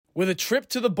With a trip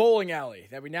to the bowling alley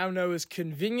that we now know is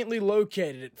conveniently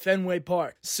located at Fenway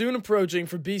Park soon approaching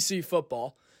for BC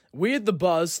football, we at The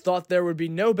Buzz thought there would be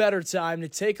no better time to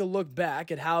take a look back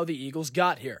at how the Eagles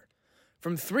got here.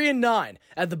 From 3-9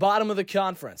 at the bottom of the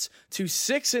conference to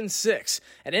 6-6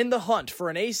 and in the hunt for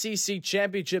an ACC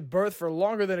championship berth for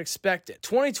longer than expected,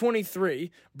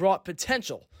 2023 brought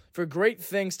potential for great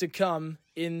things to come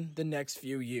in the next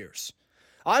few years.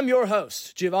 I'm your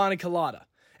host, Giovanni,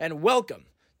 and welcome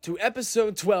to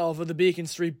episode 12 of the Beacon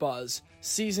Street Buzz,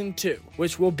 Season 2,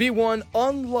 which will be one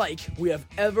unlike we have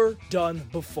ever done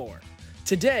before.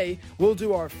 Today, we'll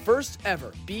do our first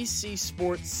ever BC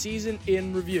Sports Season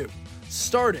in Review,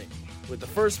 starting with the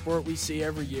first sport we see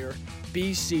every year,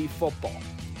 BC football.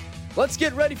 Let's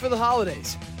get ready for the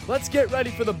holidays. Let's get ready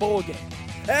for the bowl game.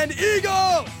 And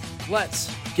Eagles,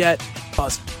 let's get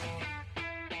buzzing.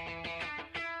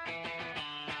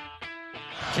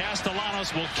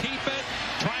 Castellanos will keep it,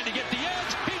 trying to get the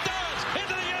edge. He does!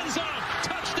 Into the end zone!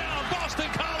 Touchdown, Boston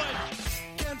College!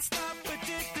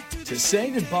 To say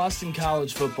that Boston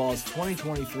College football's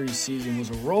 2023 season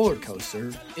was a roller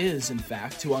coaster is, in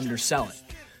fact, to undersell it,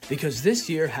 because this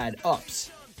year had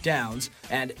ups, downs,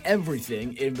 and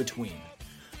everything in between.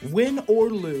 Win or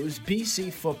lose,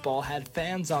 BC football had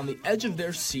fans on the edge of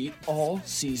their seat all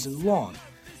season long,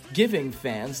 giving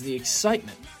fans the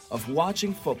excitement of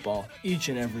watching football each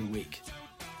and every week.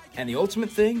 And the ultimate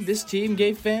thing this team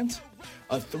gave fans?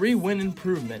 A 3-win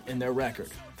improvement in their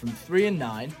record, from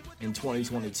 3-9 in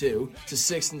 2022 to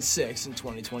 6-6 in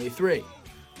 2023.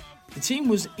 The team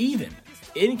was even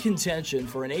in contention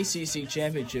for an ACC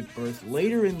championship berth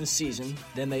later in the season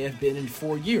than they have been in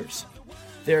 4 years.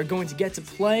 They are going to get to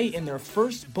play in their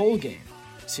first bowl game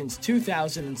since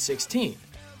 2016.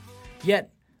 Yet,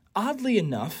 oddly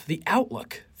enough, the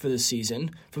outlook for the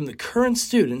season from the current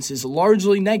students is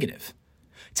largely negative.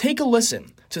 Take a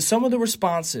listen to some of the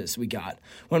responses we got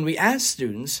when we asked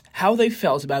students how they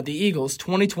felt about the Eagles'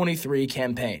 2023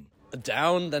 campaign. A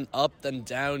down, then up, then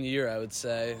down year, I would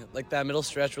say. Like, that middle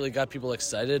stretch really got people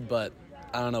excited, but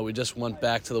I don't know, we just went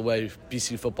back to the way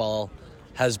BC football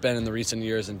has been in the recent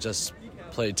years and just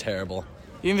played terrible.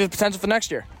 You think there's potential for next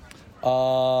year?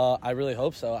 I really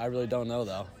hope so. I really don't know,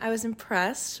 though. I was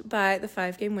impressed by the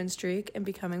 5-game win streak and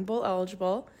becoming bowl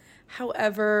eligible.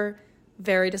 However,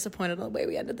 very disappointed in the way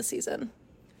we ended the season.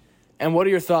 And what are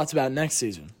your thoughts about next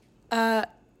season?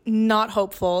 Not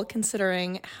hopeful,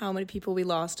 considering how many people we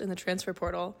lost in the transfer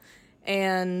portal,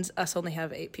 and us only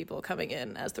have 8 people coming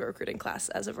in as the recruiting class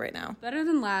as of right now. Better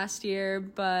than last year,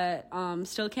 but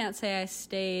still can't say I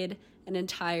stayed an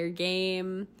entire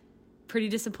game. Pretty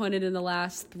disappointed in the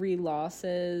last 3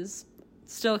 losses.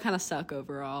 Still kind of suck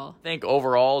overall. I think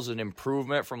overall is an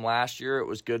improvement from last year. It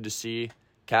was good to see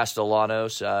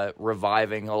Castellanos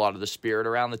reviving a lot of the spirit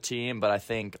around the team, but I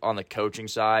think on the coaching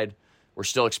side, we're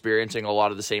still experiencing a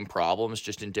lot of the same problems,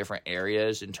 just in different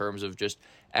areas in terms of just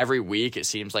every week it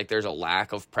seems like there's a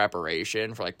lack of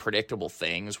preparation for like predictable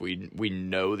things we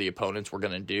know the opponents we're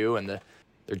going to do, and there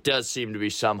does seem to be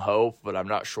some hope, but I'm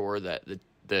not sure that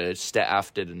the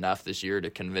staff did enough this year to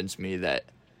convince me that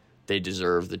they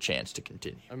deserve the chance to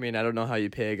continue. I mean, I don't know how you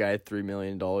pay a guy $3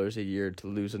 million a year to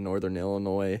lose to Northern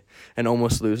Illinois and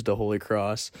almost lose to Holy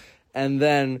Cross, and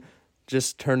then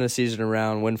just turn the season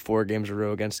around, win 4 games in a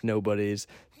row against nobodies,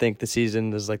 think the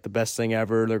season is like the best thing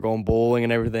ever, they're going bowling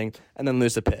and everything, and then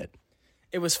lose to Pitt.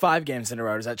 It was 5 games in a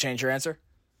row. Does that change your answer?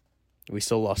 We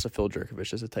still lost to Phil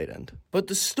Jerkovich as a tight end. But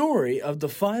the story of the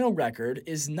final record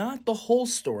is not the whole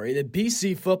story that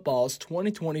BC football's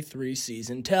 2023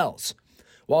 season tells.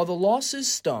 While the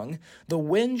losses stung, the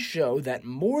wins show that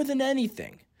more than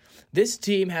anything, this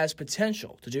team has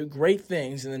potential to do great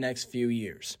things in the next few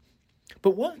years.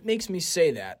 But what makes me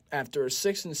say that after a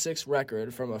 6-6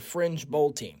 record from a fringe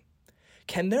bowl team?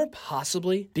 Can there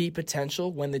possibly be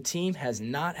potential when the team has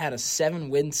not had a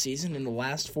 7-win season in the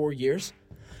last 4 years?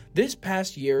 This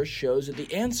past year shows that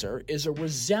the answer is a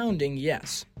resounding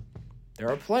yes. There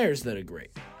are players that agree.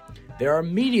 There are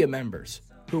media members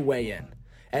who weigh in.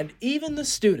 And even the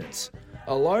students,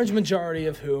 a large majority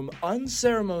of whom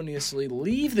unceremoniously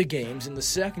leave the games in the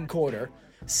second quarter,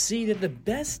 see that the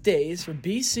best days for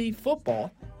BC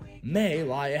football may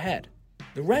lie ahead.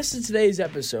 The rest of today's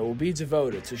episode will be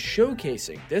devoted to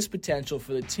showcasing this potential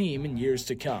for the team in years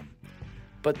to come.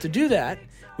 But to do that,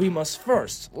 we must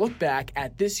first look back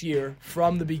at this year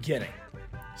from the beginning.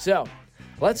 So,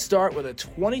 let's start with a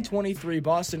 2023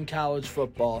 Boston College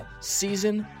football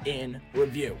season in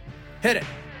review. Hit it!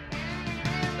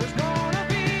 There's gonna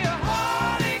be a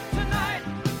heartache tonight,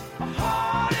 I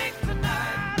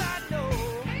know.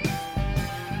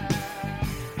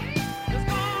 There's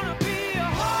gonna be a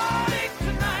heartache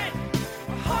tonight.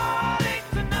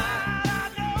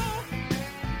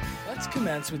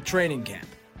 commence with training camp.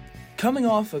 Coming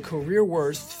off a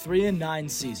career-worst 3-9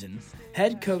 season,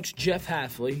 head coach Jeff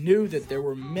Hafley knew that there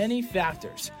were many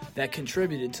factors that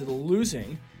contributed to the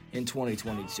losing in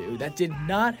 2022 that did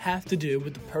not have to do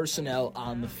with the personnel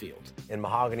on the field. And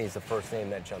Mahogany is the first name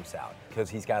that jumps out because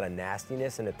he's got a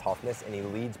nastiness and a toughness, and he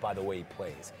leads by the way he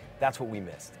plays. That's what we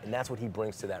missed, and that's what he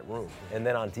brings to that room. And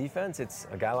then on defense, it's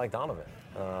a guy like Donovan.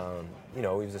 He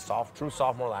was a true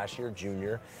sophomore last year,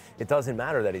 junior. It doesn't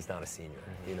matter that he's not a senior.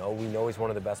 We know he's one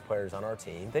of the best players on our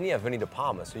team. Then you have Vinny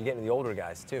DePalma, so you get into the older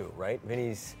guys too, right?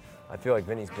 I feel like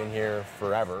Vinny's been here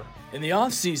forever. In the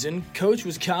offseason, Coach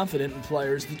was confident in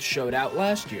players that showed out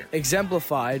last year,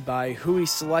 exemplified by who he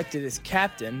selected as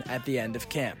captain at the end of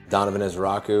camp. Donovan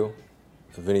Ezraku,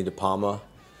 Vinny DePalma,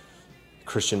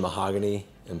 Christian Mahogany,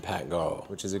 and Pat Garlow,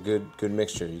 which is a good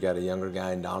mixture. You got a younger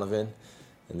guy in Donovan,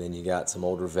 and then you got some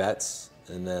older vets.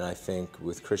 And then I think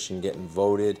with Christian getting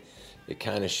voted, it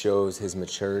kind of shows his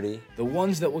maturity. The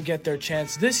ones that will get their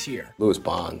chance this year. Lewis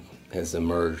Bond has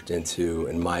emerged into,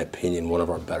 in my opinion, one of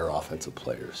our better offensive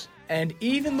players. And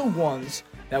even the ones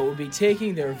that will be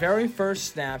taking their very first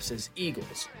snaps as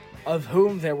Eagles, of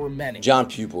whom there were many. John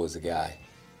Pupil is a guy.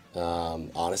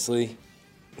 Honestly,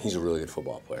 he's a really good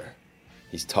football player.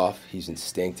 He's tough, he's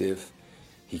instinctive,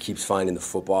 he keeps finding the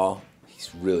football.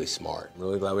 He's really smart.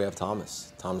 Really glad we have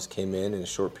Thomas. Thomas came in a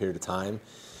short period of time,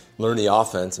 learned the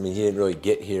offense. I mean, he didn't really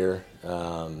get here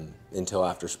until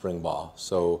after spring ball.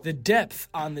 So the depth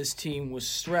on this team was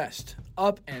stressed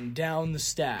up and down the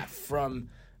staff, from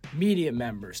media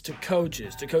members to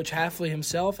coaches, to Coach Hafley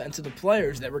himself, and to the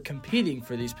players that were competing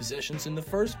for these positions in the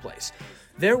first place.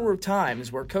 There were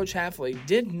times where Coach Hafley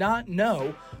did not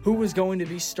know who was going to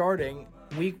be starting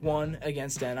Week 1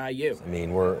 against NIU. I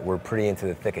mean, we're pretty into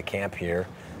the thick of camp here,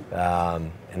 and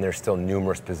there's still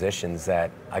numerous positions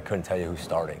that I couldn't tell you who's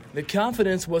starting. The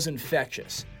confidence was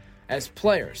infectious, as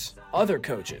players, other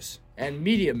coaches, and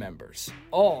media members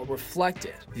all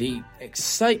reflected the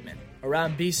excitement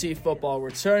around BC football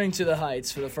returning to the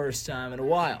heights for the first time in a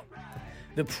while.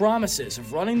 The promises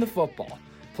of running the football,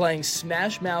 playing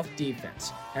smash-mouth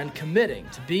defense, and committing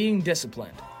to being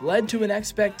disciplined led to an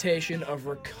expectation of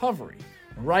recovery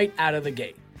right out of the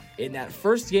gate in that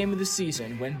first game of the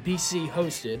season when BC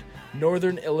hosted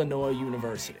Northern Illinois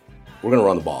University. We're going to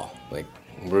run the ball.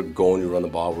 We're going to run the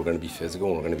ball. We're going to be physical,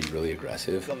 and we're going to be really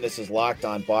aggressive. This is Locked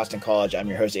On Boston College. I'm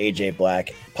your host, AJ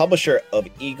Black, publisher of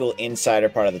Eagle Insider,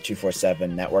 part of the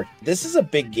 247 Network. This is a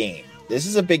big game. This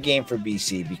is a big game for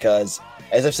BC because,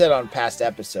 as I've said on past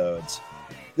episodes,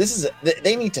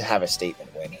 they need to have a statement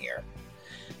win here.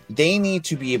 They need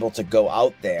to be able to go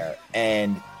out there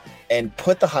and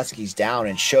put the Huskies down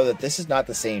and show that this is not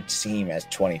the same team as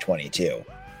 2022.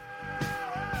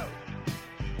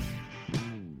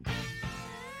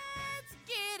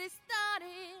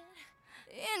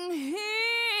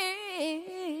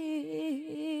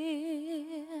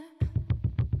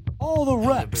 All the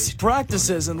reps,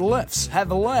 practices, and lifts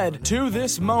have led to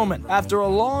this moment. After a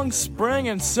long spring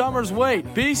and summer's wait,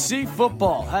 BC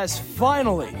football has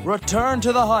finally returned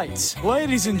to the heights.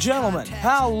 Ladies and gentlemen,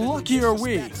 how lucky are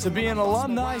we to be in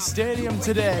Alumni Stadium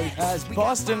today as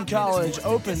Boston College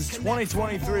opens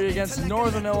 2023 against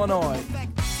Northern Illinois.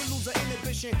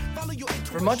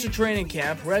 For much of training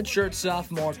camp, redshirt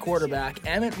sophomore quarterback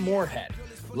Emmett Moorhead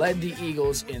led the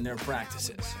Eagles in their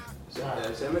practices.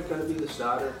 Is Emmett going to be the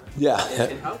starter? Yeah.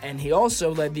 And he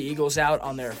also led the Eagles out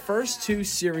on their first 2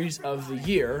 series of the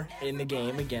year in the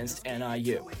game against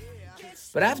NIU.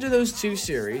 But after those 2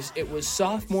 series, it was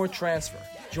sophomore transfer,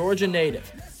 Georgia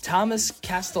native, Thomas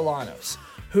Castellanos,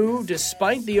 who,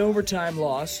 despite the overtime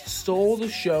loss, stole the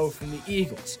show from the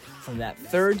Eagles from that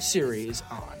 3rd series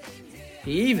on.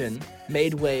 He even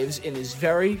made waves in his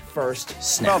very first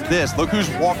snap. How about this? Look who's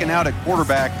walking out at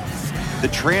quarterback. The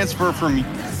transfer from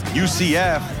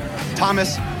UCF,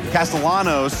 Thomas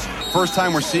Castellanos. First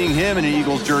time we're seeing him in an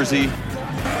Eagles jersey.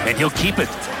 And he'll keep it.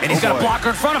 And he's got a blocker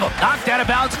in front of him. Knocked out of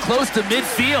bounds close to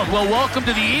midfield. Well, welcome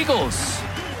to the Eagles.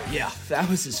 Yeah, that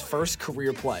was his first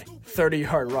career play.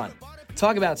 30-yard run.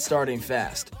 Talk about starting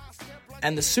fast.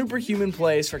 And the superhuman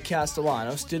plays for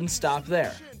Castellanos didn't stop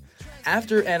there.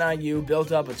 After NIU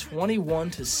built up a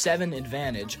 21-7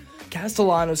 advantage,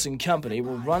 Castellanos and company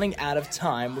were running out of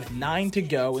time with 9 to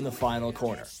go in the final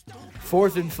quarter.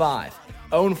 4th and 5,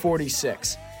 own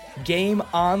 46. Game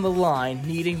on the line,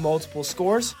 needing multiple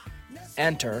scores.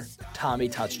 Enter Tommy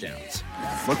touchdowns.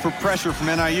 Look for pressure from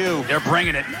NIU. They're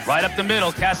bringing it right up the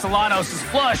middle. Castellanos is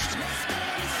flushed.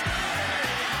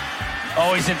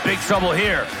 Oh, he's in big trouble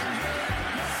here.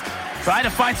 Trying to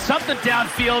find something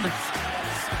downfield.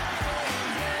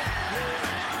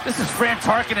 This is Fran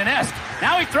Tarkinen-esque.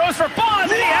 Now he throws for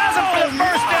Bond, and he has him for the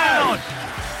first down.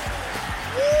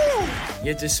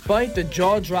 Yet despite the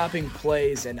jaw-dropping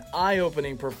plays and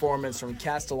eye-opening performance from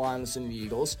Castellanos and the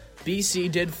Eagles,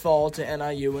 BC did fall to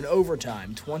NIU in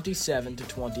overtime,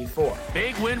 27-24.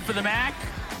 Big win for the MAC.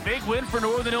 Big win for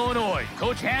Northern Illinois.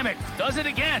 Coach Hammock does it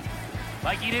again,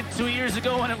 like he did 2 years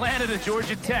ago in Atlanta to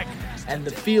Georgia Tech. And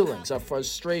the feelings of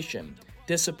frustration,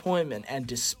 disappointment, and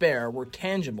despair were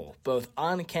tangible both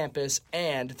on campus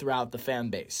and throughout the fan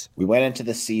base. We went into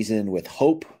the season with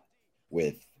hope,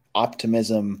 with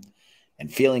optimism,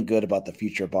 and feeling good about the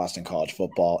future of Boston College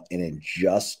football. And in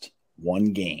just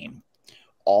one game,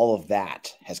 all of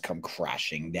that has come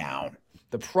crashing down.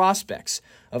 The prospects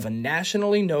of a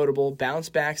nationally notable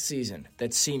bounce-back season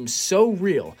that seemed so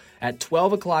real at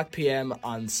 12 o'clock p.m.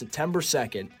 on September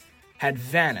 2nd had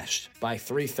vanished by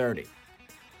 3:30.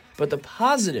 But the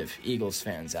positive Eagles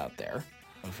fans out there,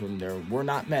 of whom there were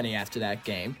not many after that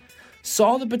game,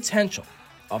 saw the potential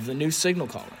of the new signal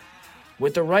caller.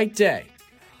 With the right day,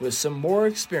 with some more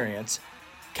experience,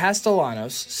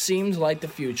 Castellanos seemed like the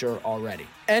future already.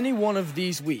 Any one of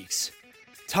these weeks,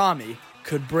 Tommy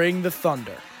could bring the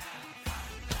thunder.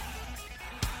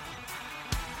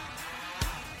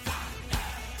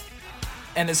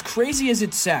 And as crazy as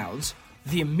it sounds,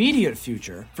 the immediate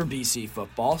future for BC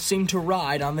football seemed to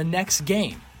ride on the next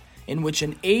game, in which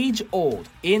an age-old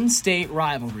in-state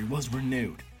rivalry was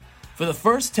renewed. For the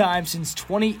first time since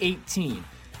 2018,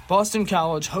 Boston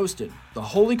College hosted the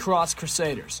Holy Cross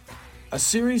Crusaders, a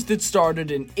series that started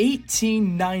in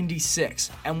 1896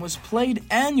 and was played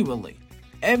annually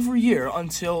every year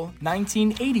until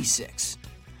 1986.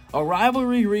 A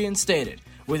rivalry reinstated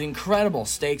with incredible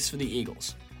stakes for the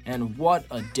Eagles, and what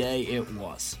a day it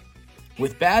was.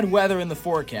 With bad weather in the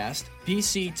forecast,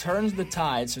 BC turned the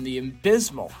tides from the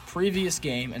abysmal previous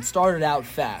game and started out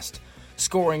fast,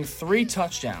 scoring 3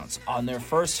 touchdowns on their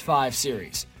first 5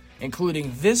 series,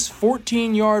 including this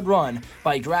 14-yard run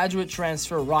by graduate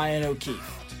transfer Ryan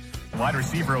O'Keefe. Wide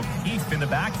receiver O'Keefe in the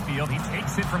backfield. He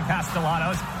takes it from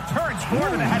Castellanos, turns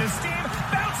forward and ahead of steam,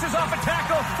 bounces off a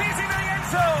tackle, he's into the end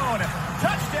zone.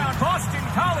 Touchdown, Boston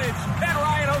College, and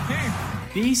Ryan O'Keefe.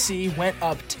 BC went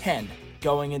up 10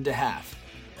 going into half,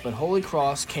 but Holy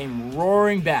Cross came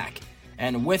roaring back,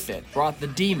 and with it brought the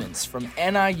demons from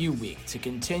NIU week to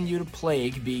continue to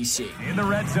plague BC. In the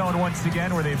red zone once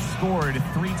again, where they've scored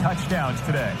 3 touchdowns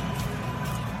today.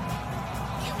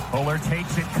 Fuller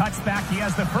takes it, cuts back, he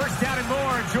has the first down and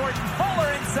more. Jordan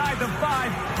Fuller inside the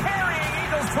 5, carrying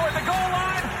Eagles toward the goal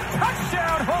line.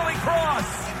 Touchdown, Holy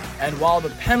Cross! And while the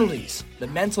penalties, the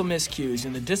mental miscues,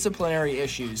 and the disciplinary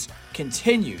issues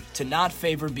continued to not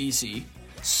favor BC,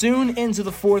 soon into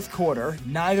the fourth quarter,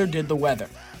 neither did the weather.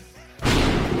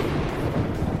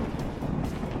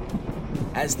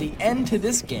 As the end to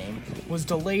this game was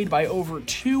delayed by over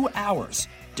 2 hours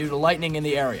due to lightning in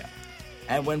the area.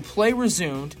 And when play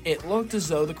resumed, it looked as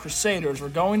though the Crusaders were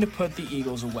going to put the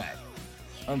Eagles away,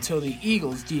 until the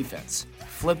Eagles' defense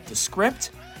flipped the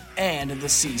script and the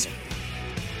season.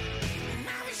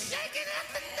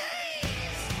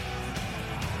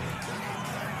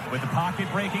 With the pocket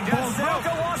breaking down,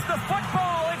 Zelka lost the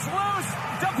football. It's loose.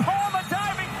 DePalma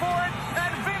diving for it,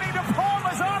 and Vinny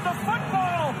DePalma's on the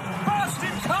football.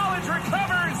 Boston College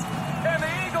recovers, and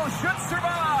the Eagles should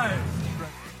survive.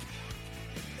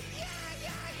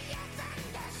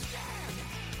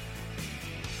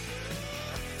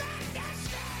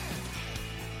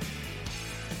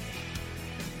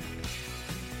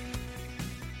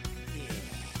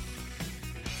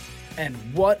 And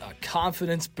what a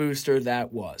confidence booster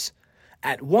that was.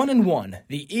 At 1-1,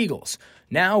 the Eagles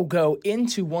now go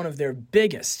into one of their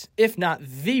biggest, if not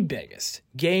the biggest,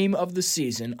 game of the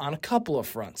season on a couple of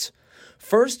fronts.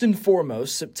 First and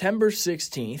foremost, September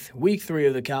 16th, week 3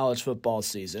 of the college football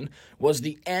season, was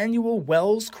the annual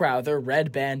Wells-Crowther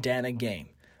Red Bandana game,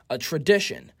 a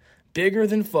tradition bigger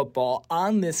than football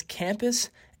on this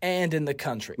campus and in the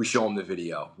country. We show them the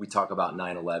video. We talk about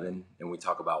 9/11 and we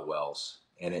talk about Wells.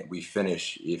 And we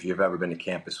finish, if you've ever been to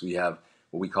campus, we have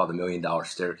what we call the $1 million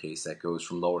staircase that goes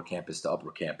from lower campus to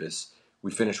upper campus. We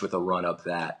finish with a run up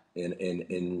that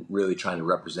and really trying to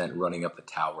represent running up the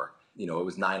tower. You know, it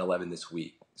was 9/11 this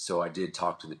week, so I did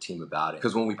talk to the team about it.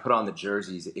 Because when we put on the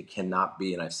jerseys, it cannot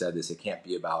be, and I've said this, it can't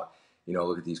be about, you know,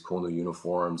 look at these cool new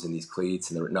uniforms and these cleats.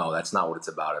 And no, that's not what it's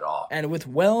about at all. And with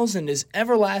Wells and his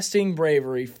everlasting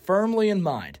bravery firmly in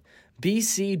mind,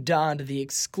 BC donned the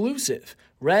exclusive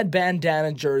red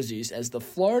bandana jerseys as the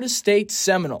Florida State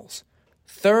Seminoles,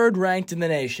 third ranked in the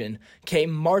nation,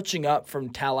 came marching up from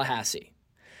Tallahassee.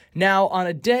 Now, on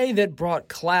a day that brought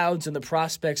clouds and the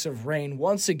prospects of rain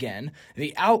once again,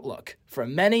 the outlook for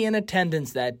many in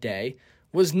attendance that day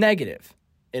was negative,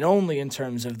 and only in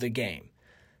terms of the game.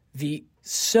 The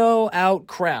so-out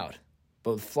crowd,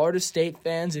 both Florida State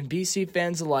fans and BC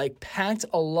fans alike, packed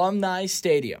Alumni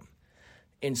Stadium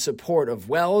in support of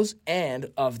Wells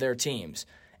and of their teams.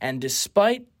 And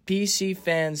despite BC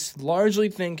fans largely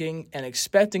thinking and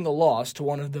expecting a loss to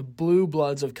one of the blue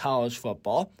bloods of college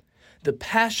football, the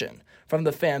passion from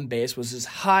the fan base was as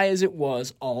high as it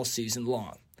was all season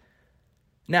long.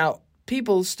 Now,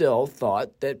 people still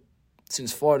thought that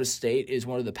since Florida State is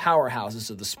one of the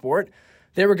powerhouses of the sport,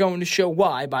 they were going to show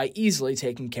why by easily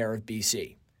taking care of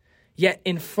BC. Yet,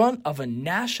 in front of a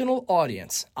national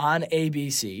audience on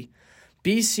ABC,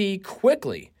 BC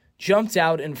quickly jumped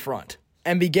out in front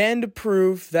and began to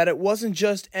prove that it wasn't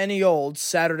just any old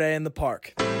Saturday in the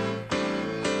park. From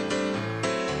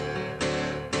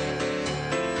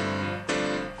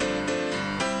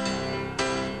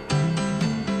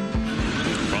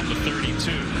the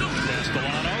 32,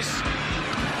 Castellanos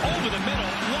over the middle,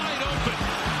 wide open.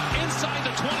 Inside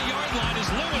the 20-yard line is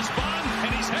Lewis Bond,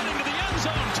 and he's heading to the end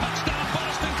zone. Touchdown,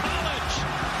 Boston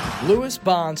College. Lewis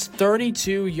Bond's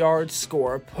 32-yard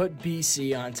score put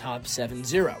BC on top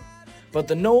 7-0. But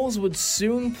the Noles would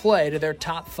soon play to their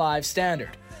top 5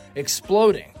 standard,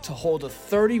 exploding to hold a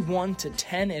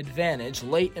 31-10 advantage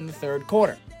late in the third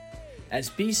quarter. As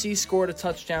BC scored a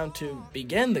touchdown to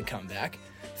begin the comeback,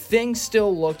 things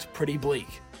still looked pretty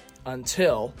bleak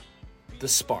until the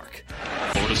spark.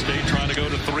 Florida State trying to go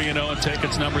to 3-0 and take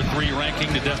its number 3 ranking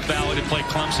to Death Valley to play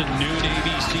Clemson noon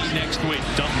ABC next week.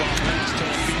 Dump off pass to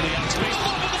Feely out space.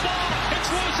 Over the ball. It's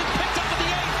loose. It's picked up at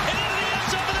the 8 and into the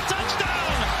end zone for the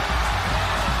touchdown.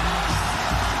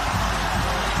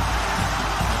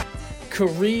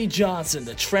 Khari Johnson,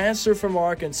 the transfer from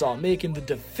Arkansas, making the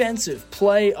defensive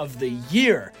play of the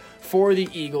year for the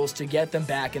Eagles to get them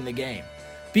back in the game.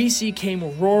 BC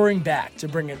came roaring back to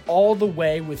bring it all the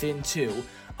way within 2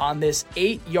 on this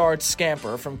 8-yard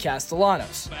scamper from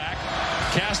Castellanos.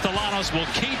 Castellanos will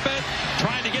keep it,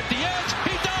 trying to get the edge.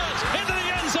 He does! Into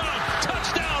the end zone!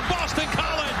 Touchdown, Boston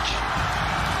College!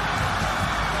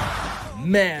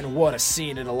 Man, what a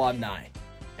scene at Alumni.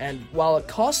 And while a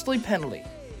costly penalty,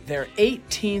 their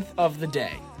 18th of the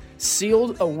day,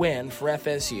 sealed a win for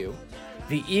FSU,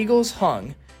 the Eagles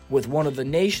hung with one of the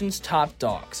nation's top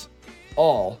dogs,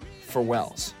 all for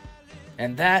Wells.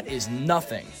 And that is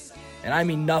nothing, and I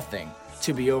mean nothing,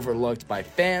 to be overlooked by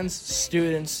fans,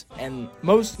 students, and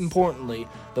most importantly,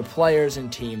 the players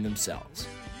and team themselves.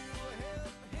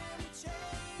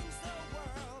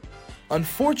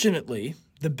 Unfortunately,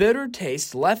 the bitter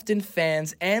taste left in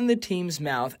fans and the team's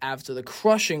mouth after the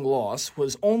crushing loss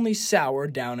was only sour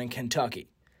down in Kentucky,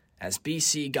 as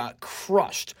BC got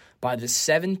crushed by the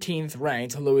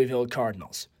 17th-ranked Louisville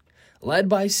Cardinals. Led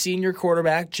by senior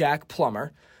quarterback Jack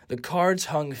Plummer, the Cards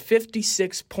hung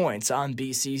 56 points on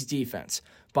BC's defense,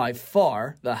 by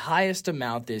far the highest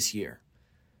amount this year.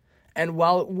 And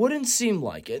while it wouldn't seem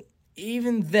like it,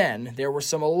 even then there were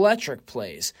some electric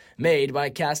plays made by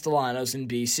Castellanos in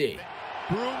BC.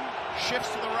 Broom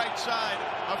shifts to the right side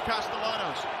of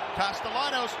Castellanos.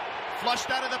 Castellanos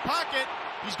flushed out of the pocket.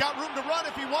 He's got room to run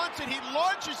if he wants it. He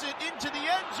launches it into the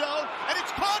end zone, and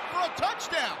it's caught for a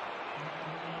touchdown.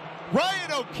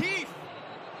 Ryan O'Keefe,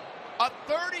 a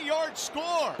 30-yard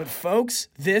score. But folks,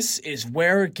 this is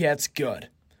where it gets good.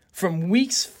 From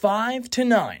weeks 5 to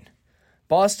 9,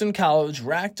 Boston College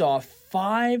racked off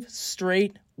 5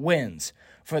 straight wins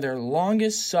for their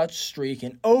longest such streak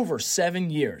in over 7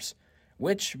 years,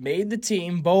 which made the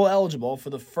team bowl eligible for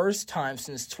the first time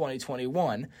since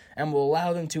 2021 and will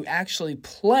allow them to actually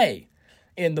play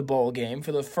in the bowl game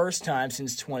for the first time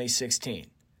since 2016.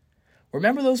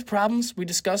 Remember those problems we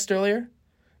discussed earlier?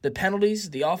 The penalties,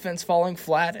 the offense falling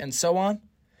flat, and so on?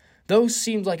 Those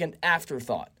seemed like an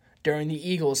afterthought during the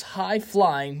Eagles'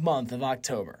 high-flying month of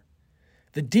October.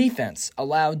 The defense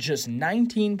allowed just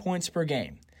 19 points per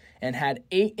game and had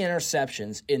 8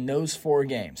 interceptions in those 4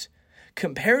 games,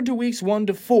 compared to weeks 1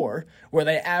 to 4, where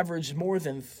they averaged more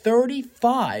than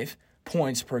 35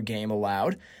 points per game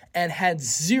allowed and had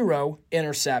 0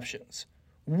 interceptions.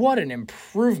 What an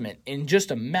improvement in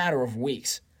just a matter of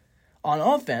weeks. On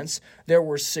offense, there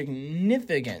were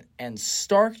significant and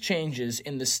stark changes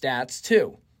in the stats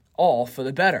too, all for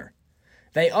the better.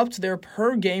 They upped their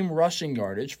per-game rushing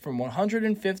yardage from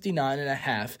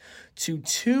 159.5 to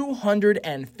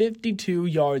 252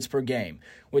 yards per game,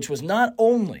 which was not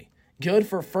only good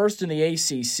for first in the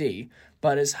ACC,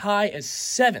 but as high as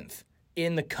 7th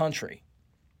in the country.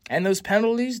 And those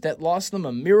penalties that lost them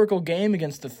a miracle game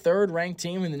against the 3rd-ranked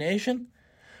team in the nation?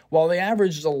 While they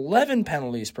averaged 11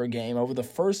 penalties per game over the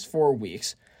first 4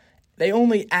 weeks, they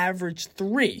only averaged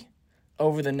 3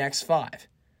 over the next 5,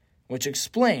 which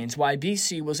explains why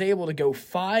BC was able to go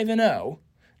 5-0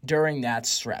 during that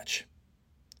stretch.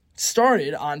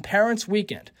 Started on Parents'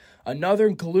 Weekend, another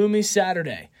gloomy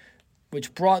Saturday,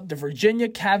 which brought the Virginia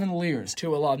Cavaliers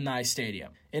to Alumni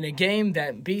Stadium. In a game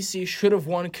that BC should have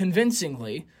won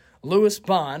convincingly, Louis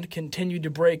Bond continued to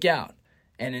break out,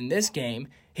 and in this game,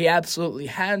 he absolutely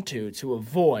had to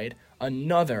avoid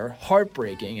another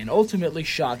heartbreaking and ultimately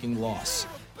shocking loss.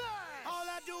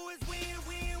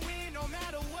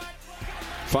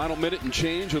 Final minute and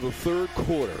change of the third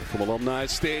quarter from Alumni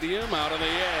Stadium. Out on the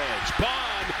edge.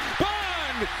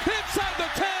 Bond inside the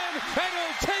 10, and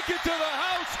he'll take it to the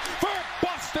house for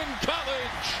Boston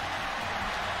College.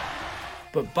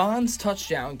 But Bond's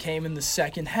touchdown came in the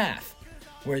second half,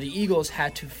 where the Eagles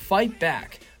had to fight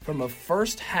back from a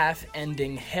first-half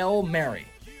ending Hail Mary.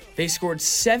 They scored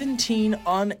 17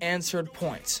 unanswered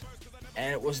points,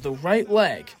 and it was the right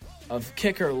leg of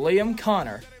kicker Liam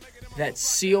Connor that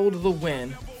sealed the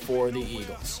win for the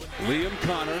Eagles. Liam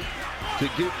Connor to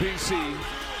give BC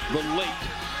the late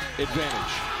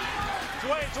advantage.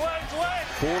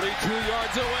 42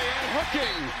 yards away and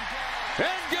hooking.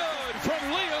 And good from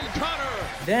Liam Connor.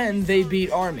 Then they beat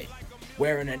Army,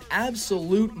 where in an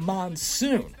absolute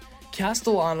monsoon,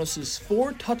 Castellanos'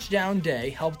 4-touchdown day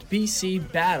helped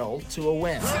BC battle to a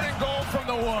win. Running goal from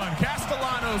the 1.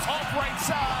 Castellanos off right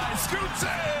side, scoots in.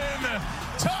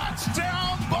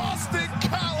 Touchdown, Boston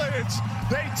College.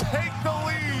 They take the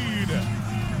lead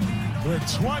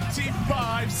with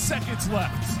 25 seconds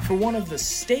left. For one of the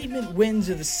statement wins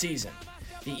of the season,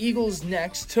 the Eagles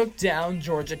next took down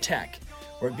Georgia Tech,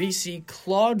 where BC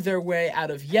clawed their way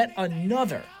out of yet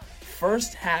another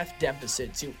first-half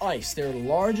deficit to ice their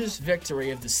largest victory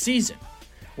of the season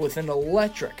with an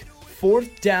electric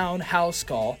 4th down house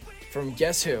call from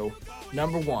guess who?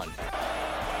 Number 1.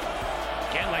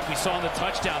 Again, like we saw in the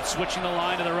touchdown, switching the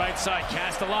line to the right side.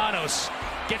 Castellanos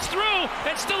gets through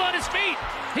and still on his feet.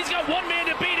 He's got one man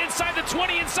to beat inside the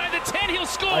 20, inside the 10. He'll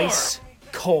score. Ice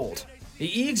cold. The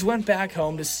Eags went back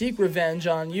home to seek revenge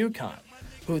on UConn,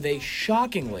 who they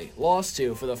shockingly lost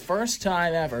to for the first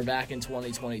time ever back in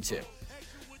 2022.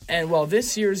 And while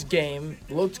this year's game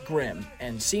looked grim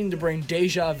and seemed to bring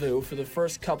deja vu for the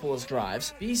first couple of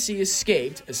drives, BC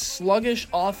escaped a sluggish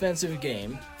offensive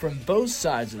game from both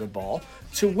sides of the ball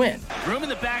to win. Broom in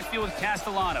the backfield with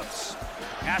Castellanos.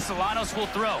 Castellanos will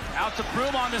throw. Out to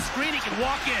Broom on the screen. He can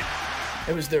walk in.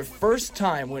 It was their first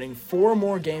time winning 4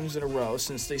 more games in a row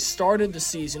since they started the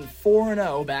season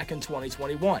 4-0 back in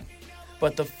 2021.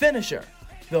 But the finisher,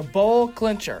 the bowl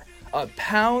clincher, a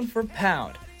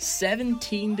pound-for-pound,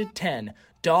 17-10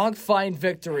 dogfight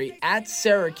victory at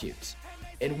Syracuse,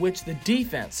 in which the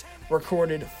defense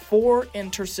recorded 4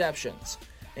 interceptions,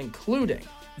 including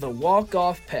the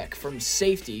walk-off pick from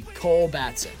safety Cole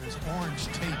Batson. There's orange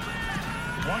tape.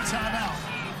 One timeout.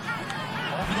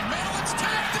 Over the middle, it's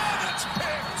tapped in, it's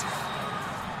picked.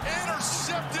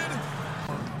 Intercepted.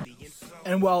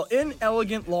 And while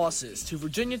inelegant losses to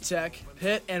Virginia Tech,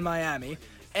 Pitt, and Miami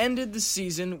ended the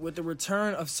season with the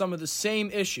return of some of the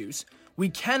same issues, we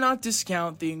cannot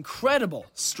discount the incredible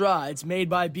strides made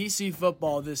by BC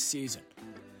football this season.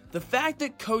 The fact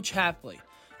that Coach Hapley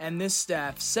and this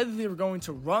staff said that they were going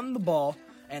to run the ball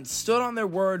and stood on their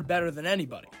word better than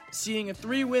anybody, seeing a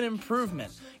 3-win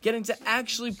improvement, getting to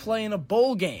actually play in a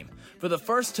bowl game for the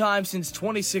first time since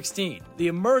 2016, the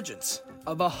emergence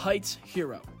of a Heights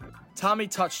hero, Tommy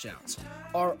touchdowns,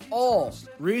 are all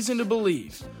reason to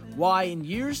believe why in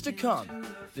years to come,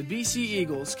 the BC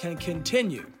Eagles can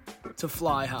continue to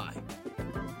fly high.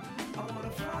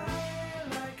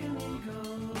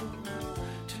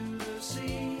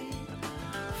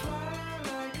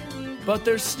 But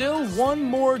there's still one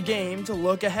more game to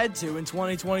look ahead to in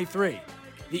 2023.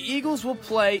 The Eagles will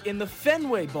play in the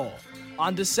Fenway Bowl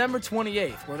on December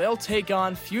 28th, where they'll take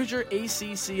on future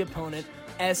ACC opponent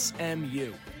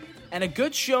SMU. And a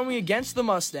good showing against the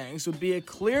Mustangs would be a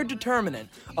clear determinant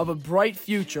of a bright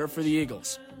future for the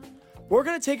Eagles. We're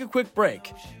going to take a quick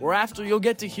break, whereafter you'll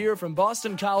get to hear from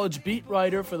Boston College beat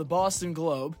writer for the Boston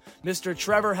Globe, Mr.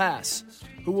 Trevor Haas,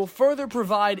 who will further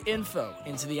provide info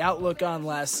into the outlook on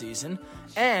last season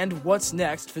and what's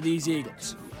next for these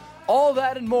Eagles. All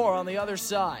that and more on the other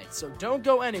side, so don't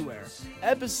go anywhere.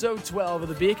 Episode 12 of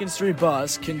the Beacon Street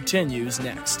Buzz continues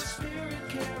next.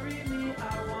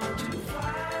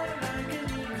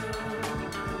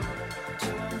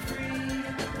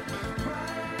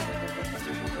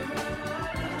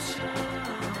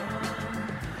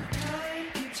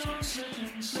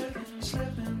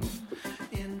 Slipping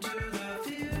into the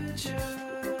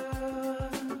future.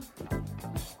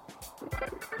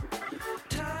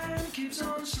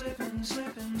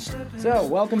 So,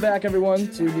 welcome back, everyone,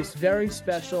 to this very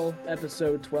special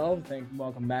episode 12.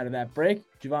 Welcome back to that break.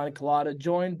 Giovanni Collada,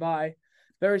 joined by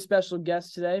very special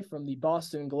guest today from the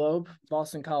Boston Globe,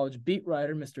 Boston College beat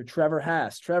writer, Mr. Trevor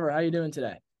Haas. Trevor, how are you doing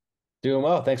today? Doing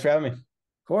well. Thanks for having me.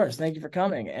 Of course. Thank you for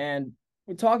coming. And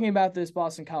we're talking about this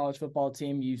Boston College football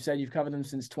team. You've said you've covered them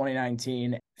since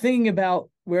 2019. Thinking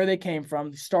about where they came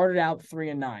from, started out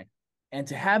 3-9, and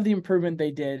to have the improvement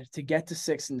they did to get to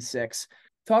 6-6.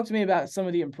 Talk to me about some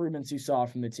of the improvements you saw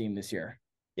from the team this year.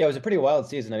 Yeah, it was a pretty wild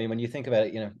season. I mean, when you think about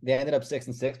it, they ended up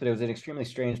 6-6, but it was an extremely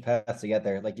strange path to get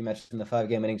there. Like you mentioned, the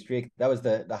 5-game winning streak, that was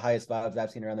the highest vibes I've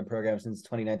seen around the program since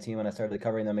 2019 when I started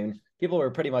covering them. I mean, people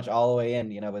were pretty much all the way in,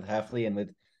 with Hafley and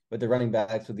with the running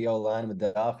backs, with the O-line, with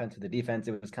the offense, with the defense.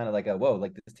 It was kind of like whoa,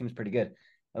 like this team's pretty good.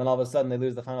 And then all of a sudden they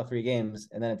lose the final 3 games,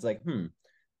 and then it's like,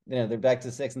 they're back to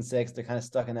 6-6. They're kind of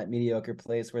stuck in that mediocre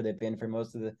place where they've been for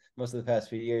most of the past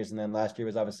few years. And then last year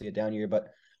was obviously a down year,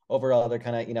 but overall they're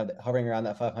kind of hovering around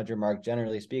that 500 mark,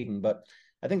 generally speaking. But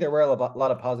I think there were a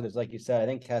lot of positives, like you said. I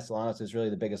think Castellanos is really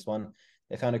the biggest one.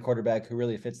 They found a quarterback who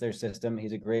really fits their system.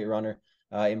 He's a great runner,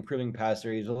 improving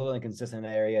passer. He's a little inconsistent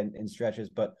in that area in stretches,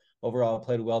 but overall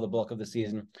played well the bulk of the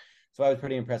season. So I was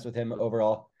pretty impressed with him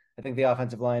overall. I think the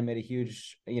offensive line made a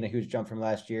huge jump from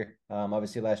last year.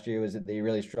 Obviously last year was that they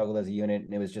really struggled as a unit,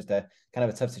 and it was just a kind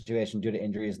of a tough situation due to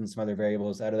injuries and some other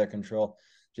variables out of their control.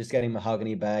 Just getting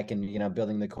Mahogany back and,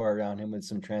 building the core around him with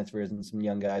some transfers and some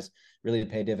young guys really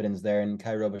pay dividends there. And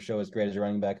Kai Robichaux is great as a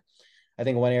running back. I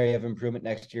think one area of improvement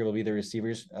next year will be the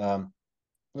receivers.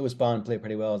 Lewis Bond played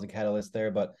pretty well as a catalyst there,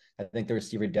 but I think the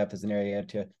receiver depth is an area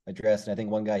to address. And I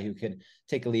think one guy who could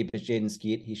take a leap is Jaden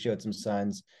Skeet. He showed some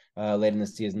signs late in the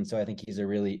season, so I think he's a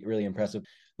really, really impressive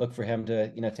look for him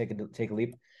to take a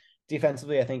leap.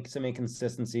 Defensively, I think some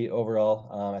inconsistency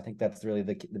overall. I think that's really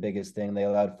the biggest thing. They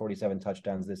allowed 47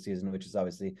 touchdowns this season, which is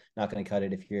obviously not going to cut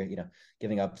it if you're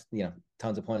giving up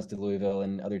tons of points to Louisville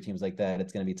and other teams like that.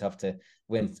 It's going to be tough to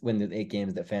win the 8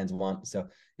 games that fans want. So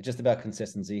it's just about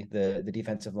consistency. The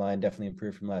defensive line definitely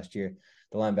improved from last year.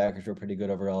 The linebackers were pretty good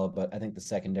overall, but I think the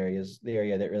secondary is the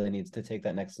area that really needs to take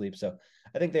that next leap. So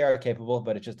I think they are capable,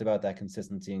 but it's just about that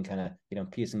consistency and kind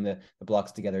of piecing the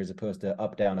blocks together as opposed to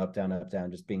up, down, up, down, up,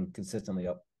 down, just being consistently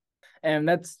up. And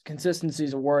that's consistency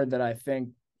is a word that I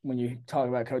think when you talk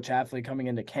about Coach Hafley coming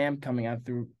into camp, coming out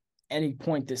through any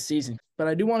point this season. But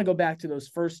I do want to go back to those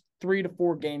first 3 to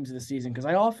 4 games of the season, because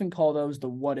I often call those the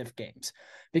what if games,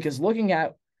 because looking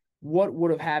at what would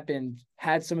have happened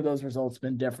had some of those results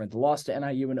been different. The loss to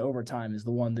NIU in overtime is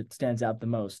the one that stands out the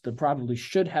most. They probably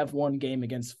should have won game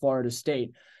against Florida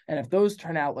State. And if those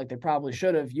turn out like they probably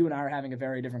should have, you and I are having a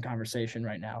very different conversation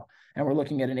right now. And we're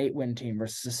looking at an 8-win team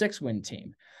versus a 6-win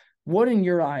team. What in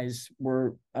your eyes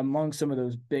were among some of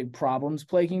those big problems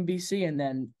plaguing BC? And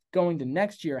then going to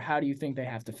next year, how do you think they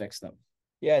have to fix them?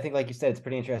 Yeah, I think, like you said, it's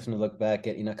pretty interesting to look back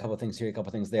at, a couple of things here, a couple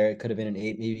of things there. It could have been an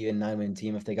 8, maybe even 9-win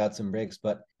team if they got some breaks.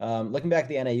 But looking back at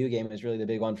the NIU game is really the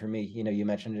big one for me. You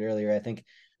mentioned it earlier. I think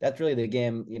that's really the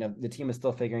game. The team is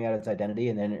still figuring out its identity,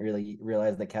 and then it really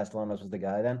realized that Castellanos was the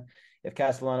guy then. If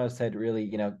Castellanos had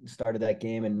really, started that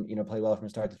game and, played well from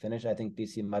start to finish, I think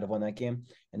BC might have won that game.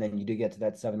 And then you do get to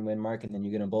that 7-win mark, and then you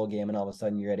get a bowl game, and all of a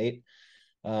sudden you're at 8.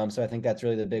 So I think that's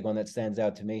really the big one that stands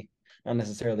out to me. Not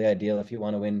necessarily ideal if you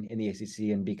want to win in the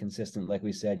ACC and be consistent. Like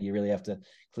we said, you really have to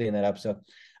clean that up. So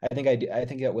I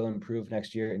think that will improve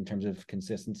next year in terms of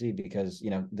consistency because,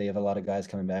 they have a lot of guys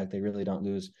coming back. They really don't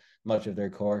lose much of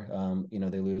their core.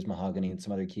 They lose Mahogany and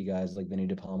some other key guys like Vinny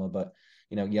DePalma, but,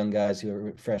 young guys who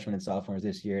are freshmen and sophomores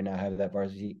this year now have that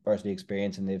varsity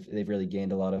experience, and they've really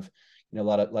gained a lot of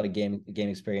game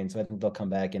experience. So I think they'll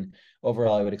come back, and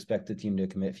overall I would expect the team to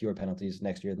commit fewer penalties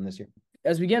next year than this year.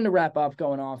 As we begin to wrap up,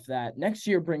 going off that, next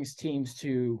year brings teams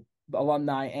to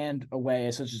alumni and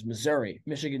away, such as Missouri,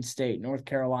 Michigan State, North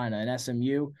Carolina, and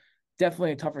SMU.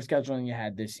 Definitely a tougher schedule than you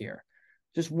had this year.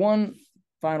 Just one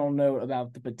final note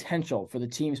about the potential for the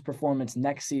team's performance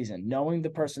next season, knowing the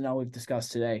personnel we've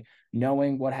discussed today,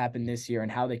 knowing what happened this year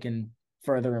and how they can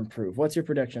further improve. What's your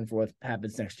prediction for what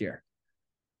happens next year?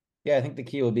 Yeah, I think the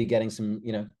key will be getting some,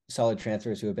 solid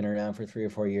transfers who have been around for 3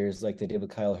 or 4 years, like they did with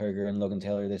Kyle Herger and Logan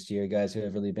Taylor this year, guys who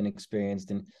have really been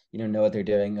experienced and, know what they're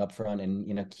doing up front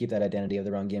and, keep that identity of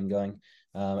the run game going.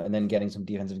 And then getting some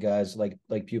defensive guys like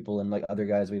Pupil and like other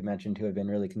guys we've mentioned who have been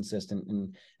really consistent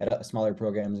and at smaller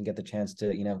programs and get the chance to,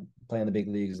 play in the big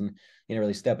leagues and,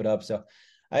 really step it up. So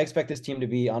I expect this team to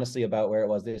be honestly about where it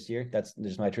was this year. That's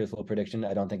just my truthful prediction.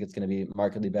 I don't think it's going to be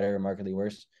markedly better or markedly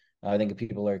worse. I think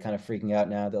people are kind of freaking out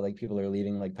now that people are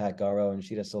leaving like Pat Garrow and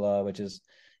Sheeta Salah, which is,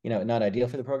 not ideal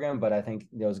for the program, but I think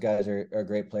those guys are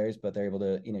great players, but they're able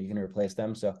to, you can replace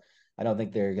them. So I don't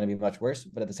think they're going to be much worse,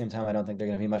 but at the same time, I don't think they're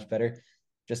going to be much better,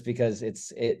 just because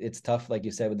it's tough, like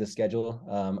you said, with the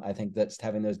schedule. I think that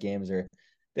having those games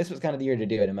this was kind of the year to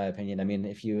do it, in my opinion. I mean,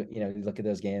 if you look at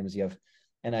those games, you have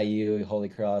NIU, Holy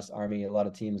Cross, Army, a lot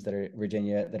of teams that are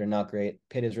Virginia that are not great.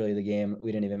 Pitt is really the game.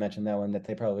 We didn't even mention that one that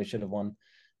they probably should have won.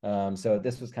 So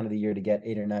this was kind of the year to get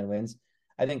 8 or 9 wins.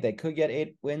 I think they could get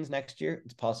 8 wins next year.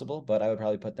 It's possible, but I would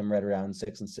probably put them right around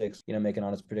 6-6, make an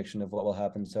honest prediction of what will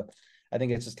happen. So I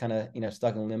think it's just kind of,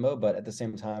 stuck in limbo, but at the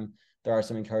same time, there are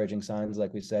some encouraging signs,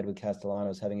 like we said, with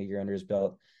Castellanos having a year under his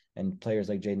belt and players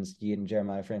like Jaden Skeet and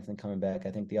Jeremiah Franklin coming back.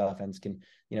 I think the offense can,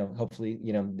 hopefully,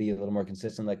 be a little more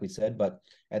consistent, like we said, but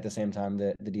at the same time,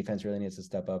 the defense really needs to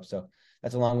step up. So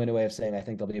that's a long-winded way of saying I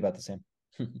think they'll be about the same.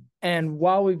 And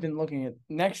while we've been looking at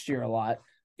next year a lot,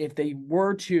 if they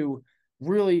were to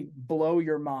really blow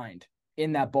your mind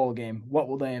in that bowl game, what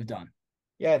will they have done?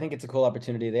 Yeah, I think it's a cool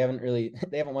opportunity. They haven't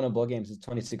won a bowl game since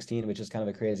 2016, which is kind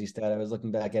of a crazy stat. I was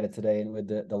looking back at it today, and with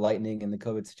the lightning and the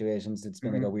COVID situations, it's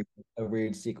been like a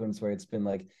weird sequence where it's been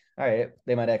like, all right,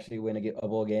 they might actually win a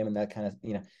bowl game, and that kind of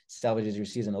salvages your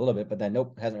season a little bit. But then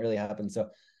nope, hasn't really happened. So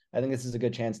I think this is a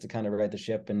good chance to kind of right the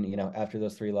ship, and after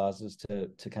those 3 losses,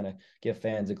 to kind of give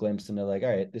fans a glimpse into like, all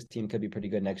right, this team could be pretty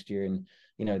good next year, and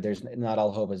there's not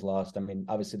all hope is lost. I mean,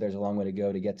 obviously there's a long way to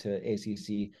go to get to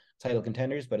ACC title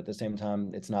contenders, but at the same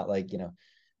time, it's not like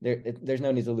there's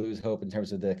no need to lose hope in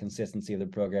terms of the consistency of the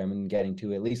program and getting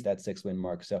to at least that 6-win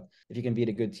mark. So if you can beat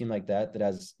a good team like that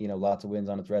has lots of wins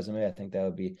on its resume, I think that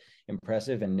would be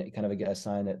impressive and kind of a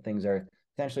sign that things are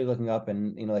potentially looking up.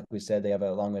 And like we said, they have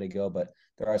a long way to go, but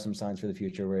there are some signs for the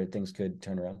future where things could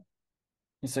turn around.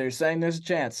 So you're saying there's a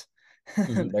chance.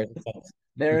 There's a chance.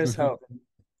 There is hope.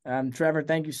 Trevor,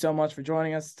 thank you so much for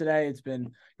joining us today. It's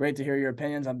been great to hear your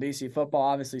opinions on BC football.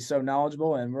 Obviously so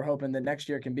knowledgeable, and we're hoping that next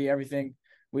year can be everything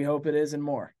we hope it is and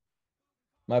more.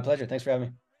 My pleasure. Thanks for having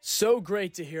me. So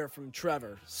great to hear from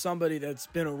Trevor, somebody that's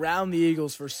been around the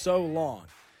Eagles for so long,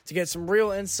 to get some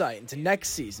real insight into next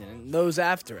season and those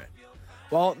after it.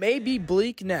 While it may be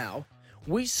bleak now,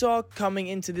 we saw coming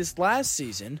into this last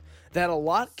season that a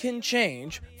lot can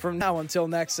change from now until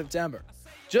next September.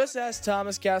 Just ask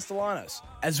Thomas Castellanos.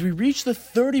 As we reach the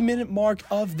 30-minute mark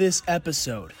of this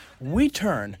episode, we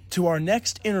turn to our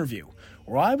next interview,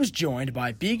 where I was joined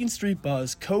by Beacon Street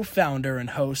Buzz co-founder and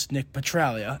host Nick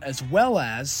Petralia, as well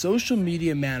as social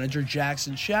media manager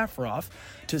Jackson Shafroff,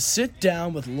 to sit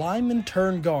down with lineman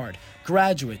turned guard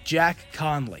graduate Jack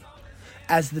Conley.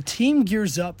 As the team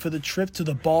gears up for the trip to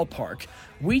the ballpark,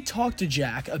 we talk to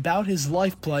Jack about his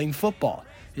life playing football,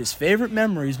 his favorite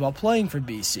memories while playing for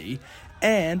BC,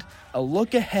 and a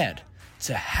look ahead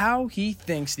to how he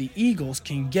thinks the Eagles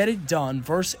can get it done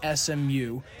versus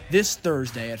SMU this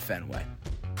Thursday at Fenway.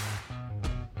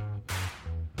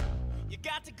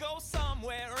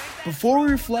 Before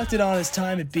we reflected on his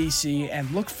time at BC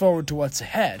and looked forward to what's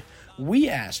ahead, we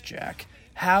asked Jack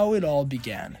how it all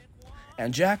began.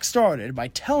 And Jack started by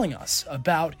telling us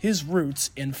about his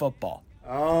roots in football.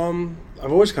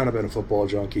 I've always kind of been a football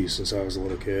junkie since I was a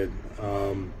little kid.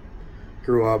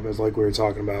 Grew up, as like we were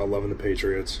talking about, loving the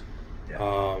Patriots.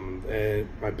 And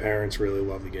my parents really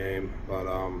loved the game. But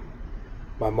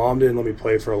my mom didn't let me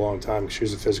play for a long time because she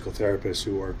was a physical therapist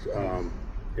who worked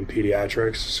in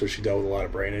pediatrics, so she dealt with a lot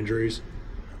of brain injuries.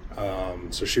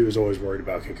 So she was always worried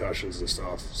about concussions and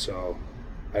stuff. So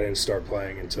I didn't start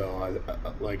playing until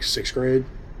like 6th grade.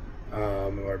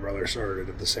 My brother started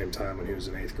at the same time when he was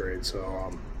in 8th grade.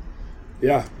 So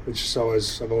yeah, it's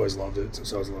just I've always loved it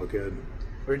since I was a little kid.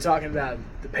 We were talking about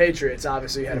the Patriots.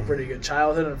 Obviously, had a pretty good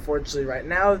childhood. Unfortunately, right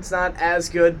now it's not as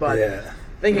good. But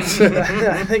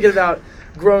thinking about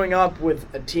growing up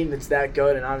with a team that's that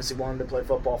good and obviously wanting to play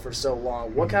football for so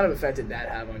long, what kind of effect did that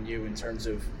have on you in terms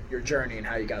of your journey and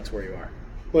how you got to where you are?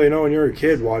 Well, when you're a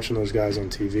kid watching those guys on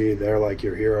TV, they're like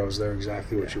your heroes. They're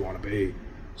exactly what you want to be.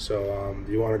 So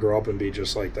you want to grow up and be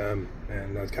just like them,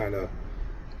 and that kind of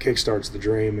kickstarts the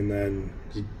dream, and then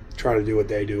you try to do what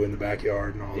they do in the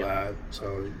backyard and all that.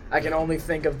 So I can only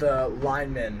think of the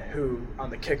lineman who, on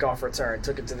the kickoff return,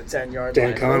 took it to the 10-yard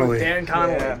line. Dan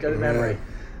Conley, good memory.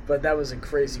 But that was a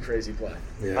crazy, crazy play.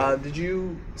 Yeah. Did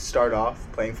you start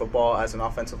off playing football as an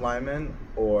offensive lineman,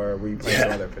 or were you playing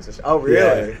some other position? Oh,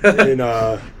 really? Yeah.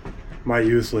 In my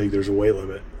youth league, there's a weight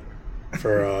limit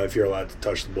for if you're allowed to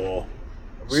touch the ball.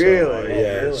 Really? So,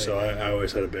 really? So I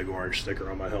always had a big orange sticker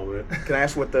on my helmet. Can I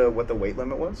ask what the weight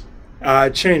limit was?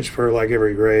 It changed for like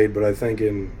every grade, but I think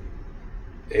in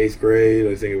 8th grade,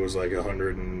 I think it was like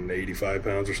 185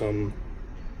 pounds or something.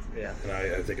 Yeah. And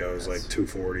I think I was like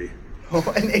 240. Oh,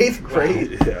 in 8th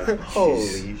grade? Yeah.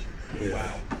 Holy.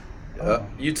 Yeah.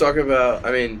 You talk about,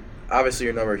 obviously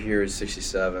your number here is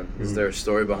 67. Mm-hmm. Is there a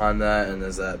story behind that, and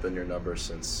has that been your number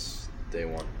since day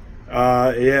one?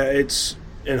 Yeah, it's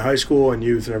in high school and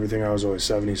youth and everything, I was always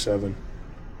 77.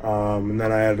 And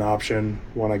then I had an option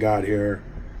when I got here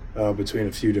between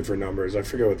a few different numbers. I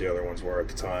forget what the other ones were at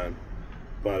the time,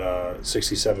 but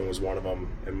 67 was one of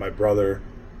them. And my brother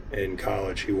in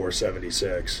college, he wore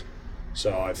 76.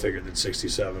 So I figured that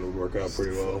 67 would work out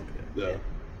pretty well. Yeah.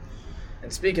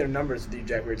 And speaking of numbers with you,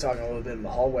 Jack, we were talking a little bit in the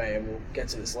hallway, and we'll get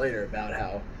to this later, about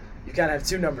how you kind of have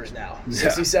two numbers now,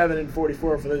 67 and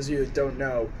 44. For those of you that don't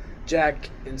know, Jack,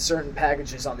 in certain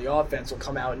packages on the offense, will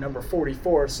come out at number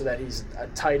 44 so that he's a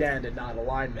tight end and not a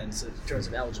lineman, so in terms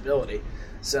of eligibility.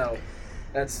 So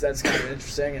that's kind of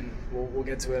interesting, and we'll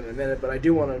get to it in a minute. But I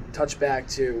do want to touch back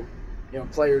to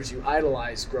players you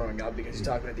idolized growing up, because you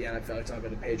talk about the NFL, you talk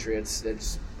about the Patriots.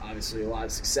 It's obviously a lot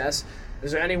of success.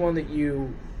 Is there anyone that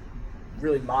you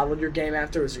really modeled your game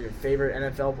after? Was there your favorite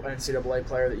NFL, NCAA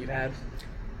player that you've had?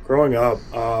 Growing up,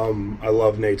 I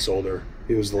loved Nate Solder.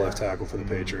 He was the left tackle for the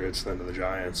Patriots, then to the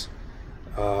Giants.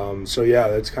 So, yeah,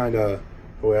 that's kind of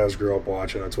the way I grew up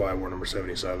watching. That's why I wore number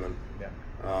 77.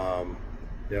 Yeah.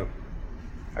 Yeah.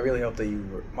 I really hope that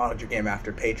you modeled your game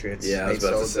after Patriots. Yeah, I was Nate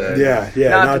about to Solder. say.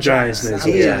 Yeah, not Giants. Nate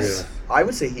Solder. I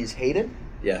would say he's hated.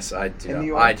 Yes, I do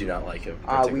not like him.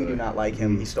 We do not like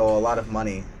him. He stole a lot of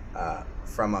money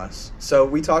from us. So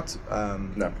we talked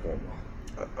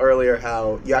earlier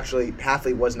how you actually,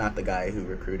 Halfley was not the guy who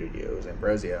recruited you. It was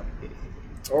Ambrosio.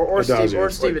 Or Steve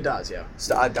Adazio.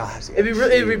 Adazio.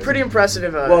 It'd be pretty impressive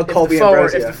if Colby if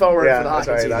the foe were for the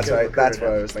hockey team. That's right. That's what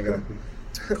I was thinking of.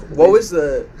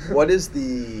 What is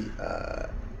the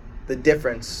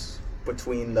difference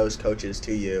between those coaches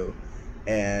to you,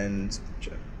 and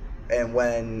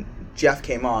when Jeff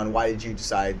came on, why did you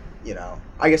decide,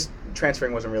 I guess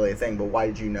transferring wasn't really a thing, but why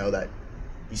did you know that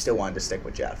you still wanted to stick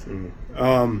with Jeff?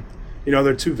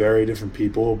 They're two very different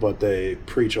people, but they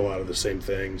preach a lot of the same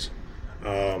things.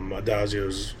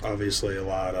 Adazio's obviously a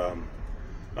lot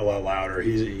louder.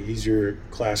 He's your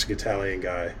classic Italian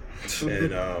guy,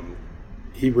 and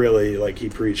he really he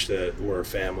preached that we're a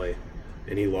family,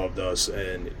 and he loved us,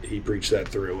 and he preached that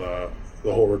through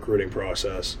the whole recruiting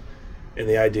process, and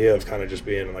the idea of kind of just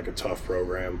being a tough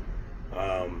program.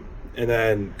 And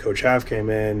then Coach Half came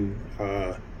in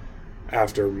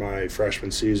after my freshman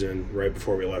season, right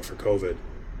before we left for COVID.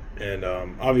 And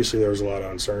obviously there was a lot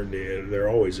of uncertainty, and there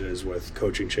always is with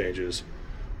coaching changes.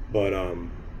 But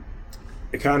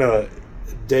it kind of,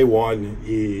 day one,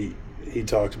 he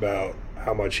talked about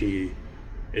how much he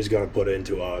is going to put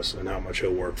into us and how much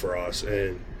he'll work for us.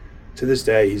 And to this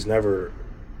day, he's never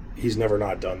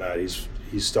not done that. He's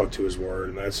stuck to his word,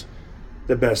 and that's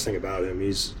the best thing about him.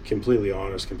 He's completely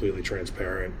honest, completely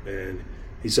transparent, and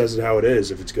he says it how it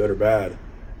is, if it's good or bad.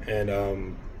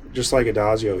 And just like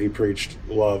Adazio, he preached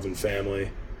love and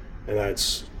family, and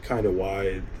that's kind of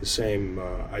why the same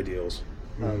ideals.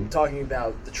 Talking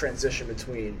about the transition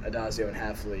between Adazio and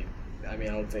Halfley, I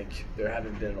don't think there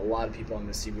haven't been a lot of people on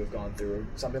this team who have gone through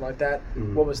something like that.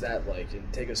 Mm-hmm. What was that like?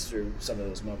 And take us through some of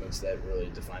those moments that really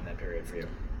defined that period for you.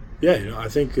 Yeah, I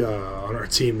think on our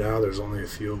team now, there's only a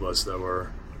few of us that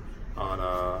were on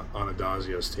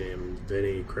Adazio's team.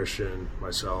 Vinny, Christian,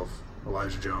 myself,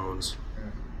 Elijah Jones,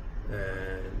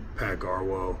 and Pat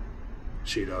Garwo,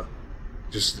 Sheeta.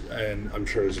 And I'm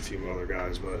sure there's a few other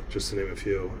guys, but just to name a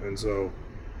few. And so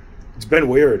it's been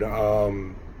weird.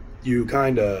 You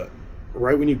kind of,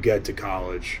 right when you get to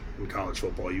college, in college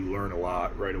football, you learn a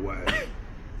lot right away.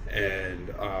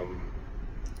 And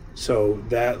so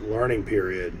that learning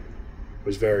period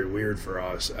was very weird for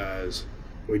us, as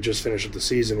we just finished up the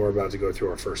season. We're about to go through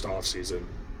our first off season,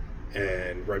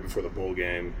 and right before the bowl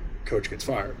game, coach gets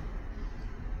fired.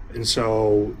 And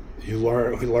so we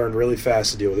learned really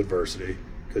fast to deal with adversity,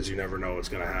 because you never know what's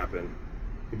going to happen.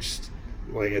 It's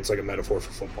like a metaphor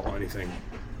for football. Anything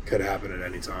could happen at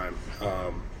any time.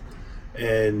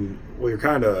 And we were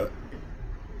kind of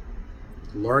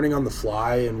learning on the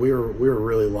fly, and we were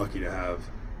really lucky to have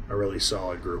a really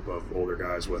solid group of older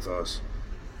guys with us.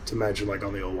 To mention,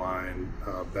 on the O-line,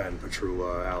 Ben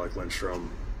Petralia, Alec Lindstrom,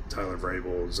 Tyler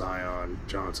Vrabel, Zion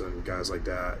Johnson, guys like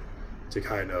that, to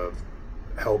kind of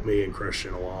help me and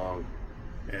Christian along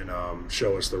and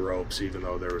show us the ropes, even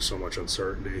though there was so much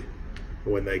uncertainty,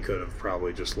 when they could have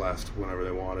probably just left whenever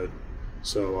they wanted.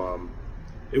 So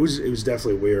it was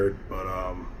definitely weird, but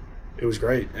it was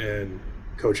great. And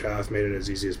Coach Half made it as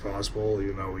easy as possible,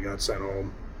 even though we got sent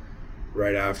home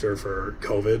right after for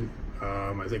COVID.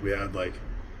 I think we had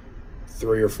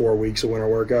 3 or 4 weeks of winter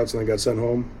workouts and then got sent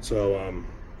home. So it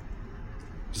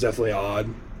was definitely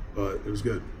odd, but it was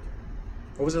good.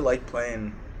 What was it like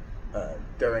playing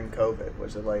during COVID?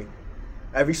 Was it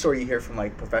every story you hear from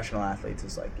like professional athletes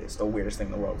is like it's the weirdest thing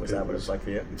in the world. Was that what it was like for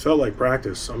you? It felt like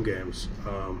practice some games,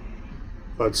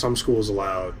 but some schools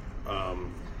allowed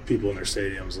people in their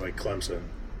stadiums, like Clemson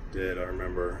did, I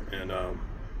remember. And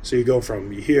so you go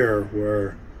from here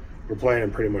where we're playing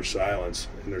in pretty much silence,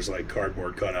 and there's like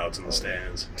cardboard cutouts in the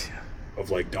stands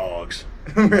of like dogs.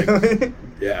 Really?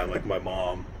 Yeah, like my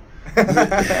mom.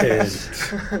 And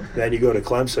then you go to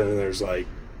Clemson, and there's like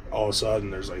all of a sudden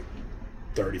there's like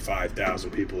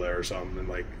 35,000 people there or something, and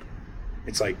like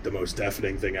it's like the most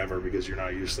deafening thing ever because you're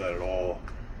not used to that at all.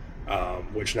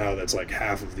 Which now that's like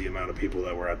half of the amount of people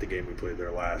that were at the game we played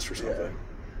there last or something.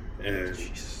 Yeah. And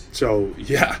so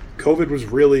yeah, COVID was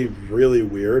really, really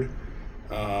weird.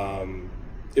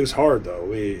 It was hard though.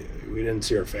 We didn't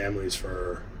see our families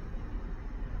for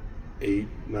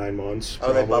 8-9 months.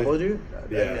 Oh, they bubbled you?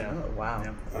 Yeah. Oh,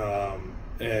 wow.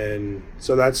 And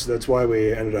so that's why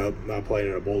we ended up not playing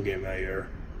in a bowl game that year.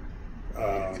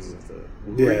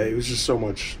 It was just so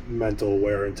much mental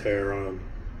wear and tear on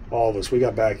all of us. We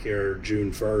got back here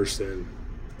June 1st, and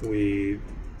we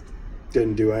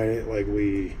didn't do any. Like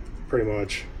we pretty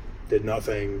much did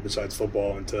nothing besides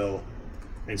football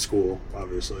in school,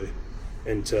 obviously,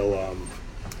 until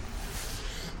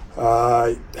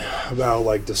about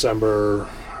like December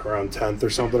around 10th or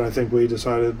something. I think we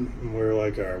decided, and we were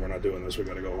like, all right, we're not doing this. We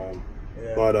got to go home.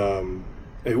 Yeah. But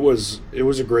it was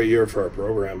a great year for our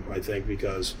program, I think,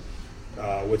 because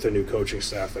with the new coaching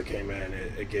staff that came in,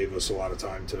 it gave us a lot of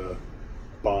time to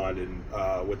bond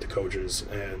and with the coaches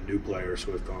and new players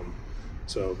who have come.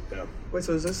 So yeah. Wait,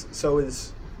 so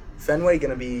is Fenway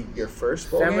going to be your first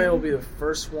bowl Fenway game? will be the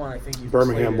first one I think you've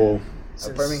Birmingham Bowl.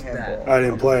 Birmingham Bowl. I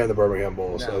didn't play in the Birmingham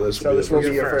Bowl, so this will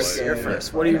be your first. Your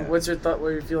first. What's your thought? What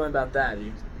are you feeling about that? Are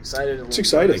you excited? It's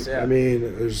exciting. Yeah. I mean,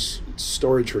 there's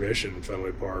storied tradition in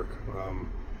Fenway Park,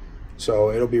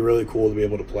 so it'll be really cool to be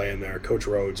able to play in there. Coach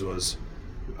Rhodes was,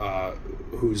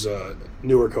 who's a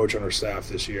newer coach on our staff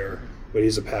this year, but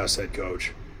he's a past head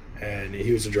coach, and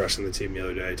he was addressing the team the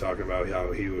other day, talking about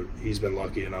how he's been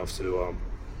lucky enough to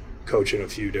coach in a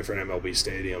few different MLB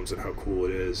stadiums and how cool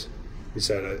it is. He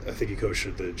said, I think he coached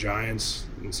at the Giants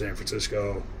in San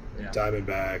Francisco,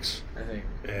 Diamondbacks, I think,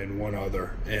 and one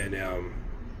other. And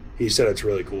he said it's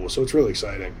really cool. So it's really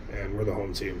exciting. And we're the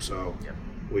home team, so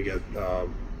we get to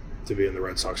be in the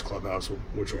Red Sox clubhouse,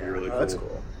 which will be really cool. That's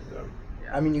cool.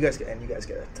 Yeah. I mean, you guys get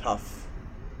a tough,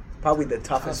 probably the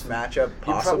toughest matchup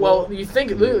possible. Well, you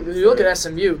look at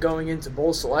SMU going into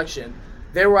bowl selection,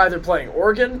 they were either playing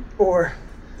Oregon or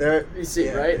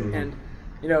BC, right? Mm-hmm.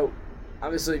 And,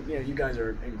 obviously, you guys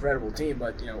are an incredible team,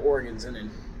 but, Oregon's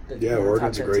in the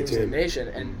Oregon's top 10 a great teams in the nation.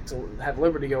 And to have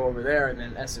Liberty go over there and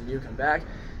then SMU come back,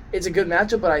 it's a good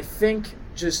matchup, but I think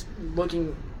just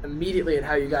looking immediately at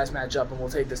how you guys match up, and we'll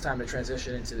take this time to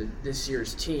transition into this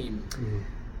year's team,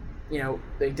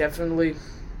 they definitely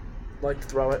like to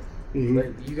throw it.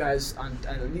 Mm-hmm. You guys,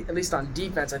 at least on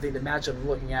defense, I think the matchup I'm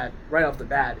looking at right off the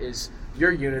bat is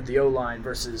your unit, the O-line,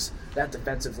 versus that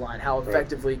defensive line. How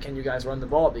effectively can you guys run the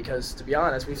ball? Because, to be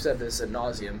honest, we've said this ad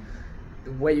nauseum,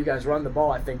 the way you guys run the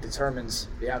ball, I think, determines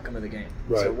the outcome of the game.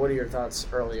 Right. So what are your thoughts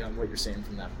early on what you're seeing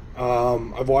from them?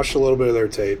 I've watched a little bit of their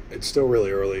tape. It's still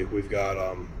really early. We've got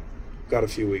a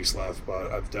few weeks left,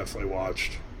 but I've definitely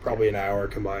watched probably an hour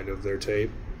combined of their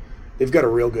tape. They've got a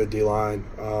real good D-line.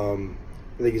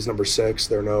 I think he's number 6,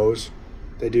 their nose.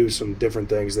 They do some different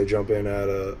things. They jumping in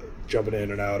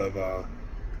and out of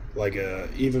like a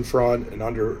even front, an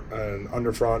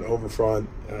under front, over front,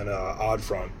 and odd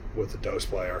front with the dose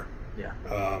player. Yeah.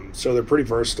 So they're pretty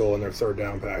versatile, and their third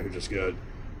down package is good.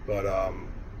 But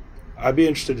I'd be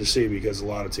interested to see, because a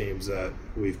lot of teams that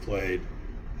we've played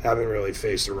haven't really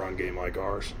faced a run game like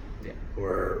ours. Yeah.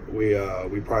 Where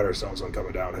we pride ourselves on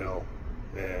coming downhill,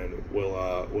 and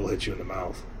we'll hit you in the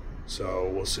mouth. So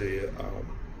we'll see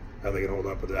how they can hold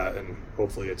up with that, and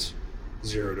hopefully it's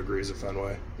 0 degrees at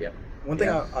Fenway. Yep. One thing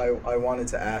I wanted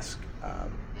to ask,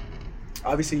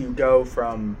 obviously you go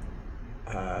from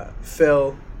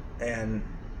Phil and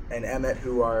Emmett,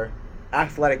 who are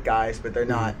athletic guys, but they're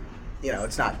not,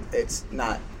 it's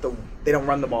not they don't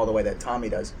run the ball the way that Tommy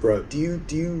does. Right. Do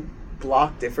you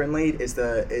block differently? Is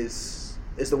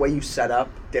the way you set up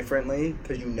differently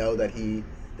because you know that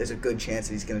there's a good chance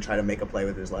that he's going to try to make a play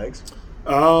with his legs?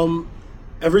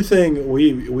 Everything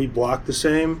we block the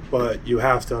same, but you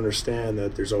have to understand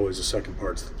that there's always a second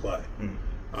part to the play.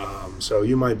 So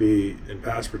you might be in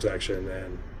pass protection,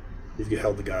 and if you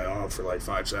held the guy off for like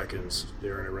 5 seconds,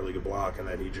 you're in a really good block, and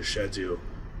then he just sheds you,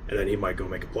 and then he might go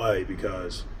make a play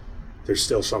because there's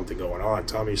still something going on.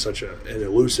 Tommy's such an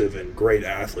elusive and great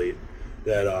athlete,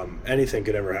 that anything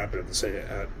could ever happen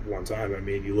at one time. I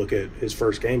mean, you look at his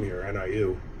first game here,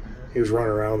 NIU. He was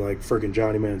running around like freaking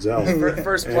Johnny Manziel.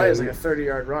 First play is like a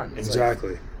 30-yard run. It's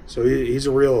exactly. So he's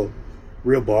a real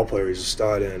ball player. He's a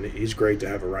stud, and he's great to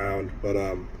have around. But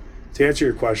to answer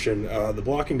your question, the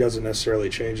blocking doesn't necessarily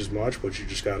change as much, but you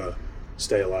just got to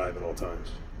stay alive at all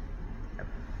times.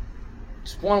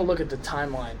 Just want to look at the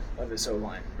timeline of this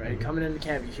O-line, right? Mm-hmm. Coming into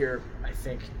camp, you hear, I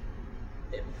think,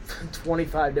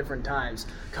 25 different times,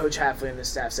 Coach Hafley and the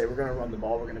staff say, we're going to run the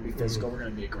ball, we're going to be physical, we're going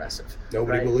to be aggressive.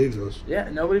 Nobody believes us. Yeah,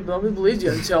 nobody believes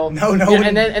you until no. Yeah,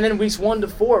 and then weeks 1 to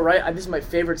 4, right? This is my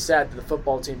favorite stat that the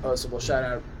football team posted. We'll shout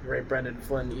out Ray Brendan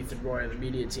Flynn, Ethan Roy, the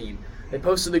media team. They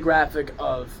posted the graphic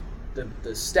of the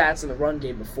stats in the run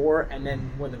game before, and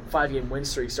then when the 5-game win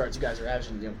streak starts, you guys are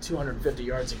averaging 250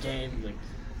 yards a game, like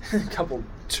a couple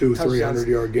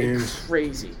 300-yard games.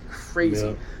 Crazy.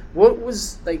 Yeah. What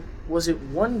was it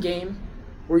one game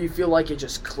where you feel like it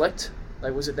just clicked?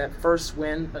 Like, was it that first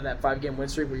win of that 5-game win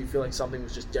streak where you feel like something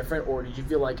was just different, or did you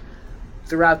feel like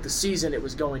throughout the season it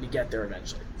was going to get there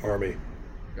eventually? Army.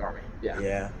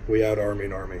 Yeah. We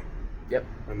out-Armied Army. Yep.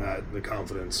 And the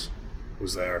confidence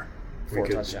was there. 4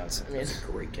 touchdowns. I mean, it's a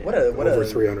great game. Over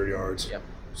 300 yards. Yep.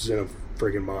 It was in a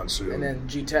freaking monsoon. And then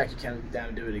G-Tech, you come down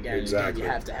and do it again. Exactly. You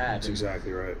have to have. That's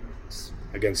exactly right.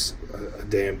 Against a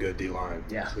damn good D-line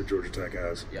that Georgia Tech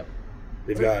has. Yep.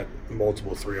 They've got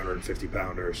multiple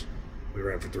 350-pounders. We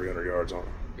ran for 300 yards on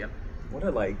them.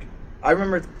 Yep. I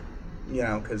remember,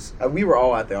 because we were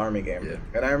all at the Army game,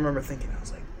 and I remember thinking, I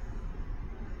was like,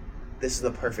 this is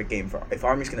the perfect game if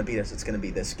Army's going to beat us, it's going to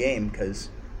be this game, because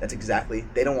that's exactly,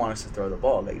 they don't want us to throw the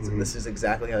ball. This is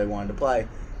exactly how they wanted to play.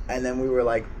 And then we were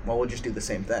like, well, we'll just do the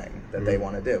same thing that they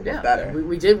want to do. Yeah, better.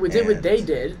 We did what they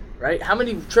did, right? How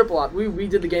many triple options? We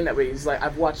did the game that way. It's like,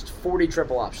 I've watched 40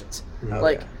 triple options.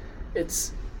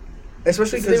 It's...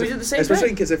 Especially we did the same thing.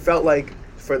 because it felt like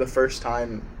for the first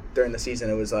time during the season,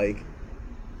 it was like,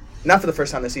 not for the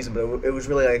first time this season, but it was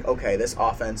really like, okay, this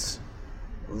offense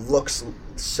looks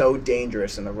so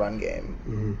dangerous in the run game.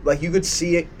 Mm-hmm. Like, you could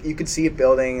see it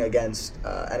building against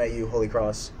NIU, Holy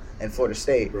Cross, and Florida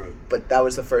State. Right. But that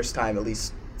was the first time, at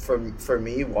least for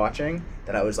me watching,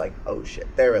 that I was like, oh shit,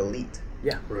 they're elite.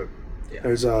 Yeah. Right. Yeah.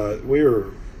 There's a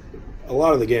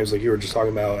lot of the games, like you were just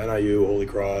talking about, NIU, Holy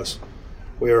Cross,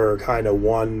 we were kind of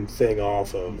one thing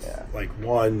off of, like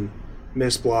one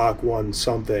missed block, one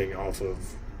something off of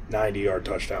 90-yard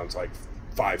touchdowns like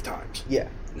 5 times. Yeah.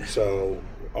 So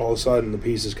all of a sudden the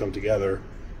pieces come together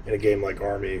in a game like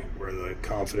Army where the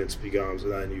confidence becomes,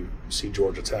 and then you see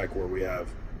Georgia Tech where we have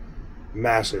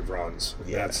massive runs.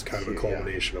 That's kind of a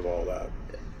culmination of all that.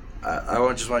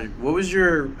 I just wonder, what was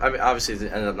your? I mean, obviously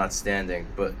it ended up not standing,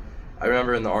 but I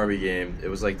remember in the Army game, it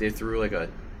was like they threw like a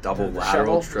double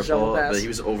lateral triple, but he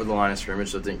was over the line of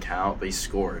scrimmage, so it didn't count. But he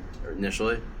scored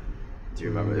initially. Do you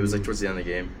remember? It was like towards the end of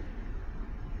the game.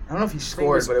 I don't know if he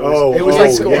scored, but it was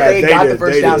like scored. Yeah, they got the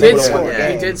first down.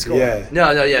 He did score. Yeah.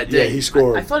 No, yeah, he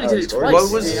scored. I thought he did it twice.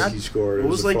 What was he scored? What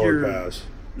was like your pass?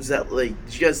 Was that like?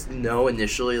 Did you guys know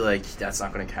initially like that's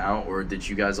not going to count, or did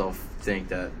you guys all think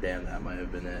that damn that might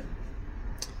have been it?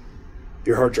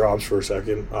 Your heart drops for a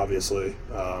second, obviously,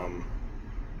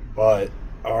 but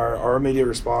our immediate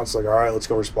response, like, all right, let's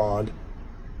go respond,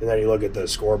 and then you look at the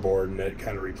scoreboard and it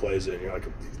kind of replays it, and you're like,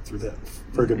 threw that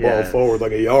freaking ball forward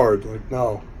like a yard. Like,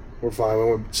 no, we're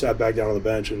fine. We sat back down on the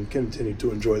bench and continued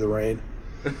to enjoy the rain.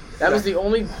 That was the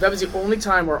only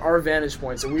time where our vantage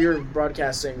points, and we were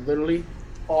broadcasting literally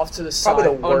off to the side,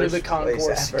 under the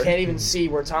concourse. Can't even see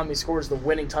where Tommy scores the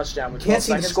winning touchdown. With can't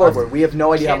see the scoreboard. We have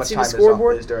no idea how much time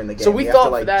is during the game. So we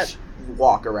thought for that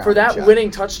walk around for that winning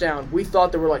touchdown, we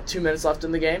thought there were like 2 minutes left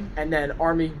in the game, and then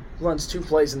Army runs 2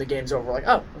 plays and the game's over. Like,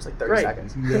 oh, it was like 30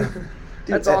 seconds. Yeah.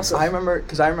 That's awesome. I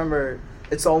remember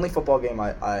it's the only football game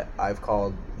I've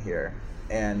called here,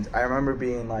 and I remember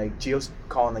being like, Gio's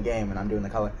calling the game and I'm doing the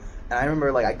color. And I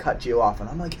remember, like, I cut Gio off, and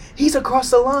I'm like, he's across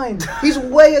the line. He's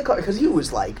way across. Because he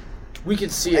was, like... We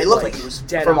could see it. It looked like he was...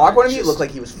 dead. From our point of view, it looked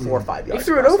like he was 4 or 5 yards. He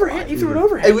threw it overhand.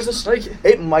 It was just... Like,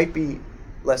 it might be...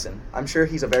 Listen, I'm sure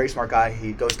he's a very smart guy.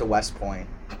 He goes to West Point.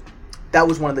 That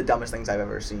was one of the dumbest things I've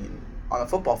ever seen on a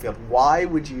football field. Why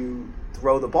would you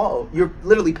throw the ball? You're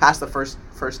literally past the first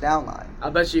down line. I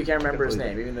bet you can't remember his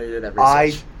name, even though you did that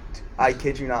research. I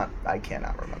kid you not. I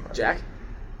cannot remember. Jack?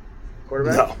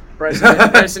 Quarterback? No.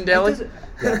 Bryson Daly?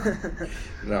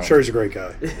 No. I'm sure he's a great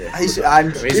guy. He's if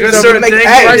you're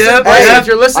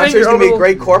listening, I'm sure he's going to be a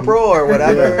great corporal or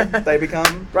whatever they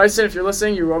become. Bryson, if you're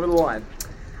listening, you're over the line.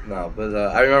 No, but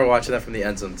I remember watching that from the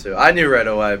end zone too. I knew right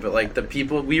away, but like the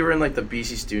people, we were in like the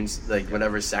BC students, like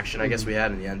whatever section I guess we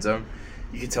had in the end zone.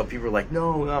 You could tell people were like,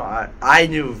 no, I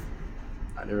knew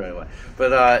I knew right away.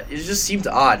 But it just seemed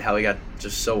odd how he got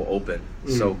just so open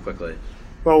so quickly.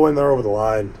 Well, when they're over the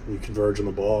line, you converge on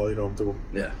the ball. You don't have to.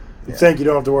 Yeah. You think you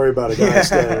don't have to worry about a guy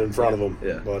standing in front of them.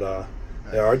 Yeah. But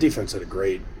our defense had a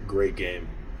great game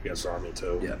against Army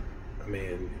too. Yeah. I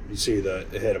mean, you see the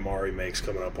hit Amari makes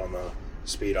coming up on the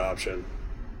speed option.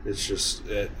 It's just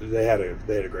they had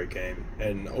a great game,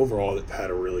 and overall they had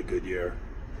a really good year.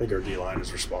 I think our D-line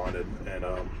has responded, and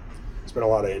it's been a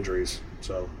lot of injuries.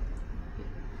 So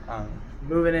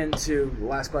moving into the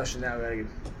last question now, we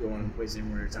don't want to waste any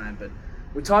more of your time, but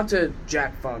we talked to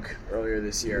Jack Funk earlier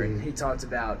this year, and he talked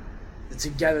about the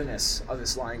togetherness of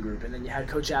this line group, and then you had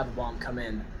Coach Applebaum come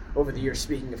in over the years,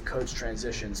 speaking of coach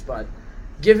transitions, but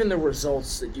given the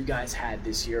results that you guys had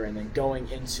this year and then going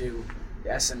into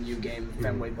the SMU game,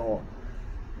 Fenway Bowl,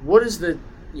 what is the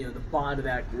bond of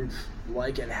that group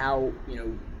like, and how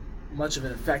much of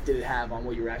an effect did it have on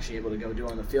what you were actually able to go do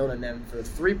on the field? And then for the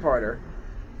three-parter,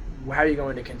 how are you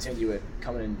going to continue it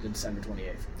coming in December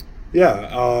 28th?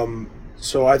 Yeah,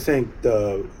 so I think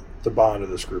the bond of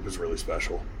this group is really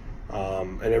special,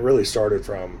 and it really started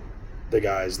from the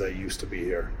guys that used to be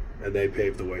here, and they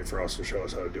paved the way for us to show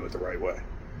us how to do it the right way.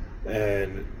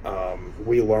 And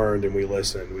we learned and we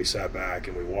listened, we sat back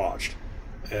and we watched.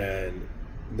 And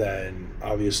then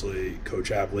obviously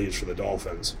Coach App leaves for the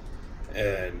Dolphins,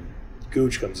 and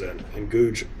Gooch comes in, and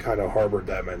Gooch kind of harbored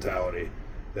that mentality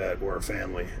that we're a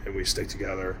family and we stick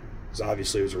together, because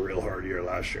obviously it was a real hard year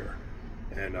last year.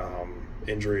 And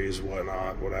injuries,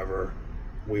 whatnot, whatever,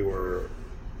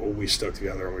 we stuck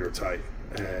together and we were tight.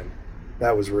 And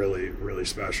that was really, really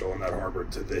special, and that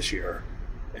harbored to this year.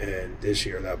 And this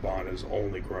year, that bond has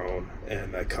only grown,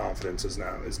 and that confidence is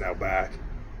now back.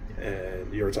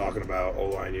 And you were talking about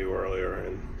O-line U earlier,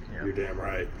 and you're damn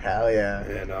right. Hell yeah!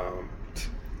 And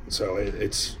so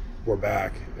we're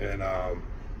back, and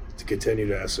to continue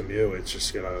to SMU, it's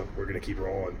just we're gonna keep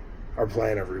rolling. Our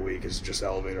plan every week is to just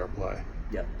elevate our play.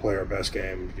 Yep. Play our best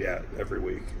game yet every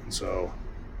week, and so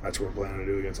that's what we're planning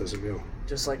to do against SMU.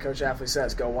 Just like Coach Affley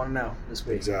says, go 1-0 this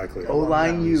week. Exactly.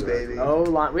 O-line U, baby.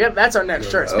 O-line. That's our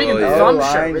next shirt. Speaking of the thumb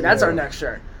shirt, that's our next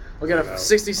shirt. We'll get a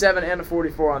 67 and a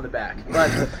 44 on the back.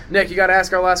 But, Nick, you got to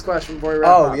ask our last question before we wrap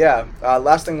up. Oh, yeah.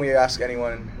 Last thing we ask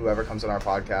anyone, whoever comes on our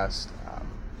podcast,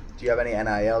 do you have any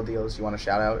NIL deals you want to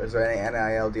shout out? Is there any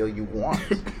NIL deal you want?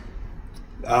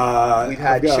 We've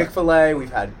had Chick-fil-A,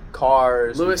 we've had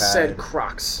cars. Lewis said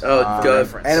Crocs. Oh, good.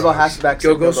 Annabelle Hasselbeck said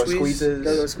Go-Go Squeezes.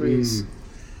 Go-Go Squeeze.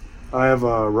 I have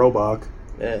Robach.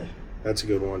 Yeah. That's a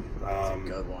good one. That's a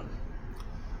good one.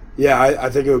 Yeah, I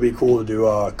think it would be cool to do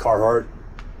Carhartt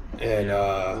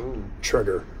and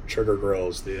Trigger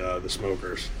Grills, the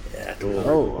smokers. Yeah, cool.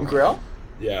 Oh, grill?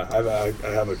 Yeah, I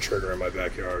have a Trigger in my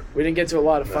backyard. We didn't get to a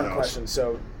lot of fun questions,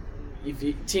 so if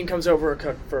your team comes over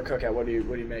for a cookout, what are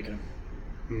you making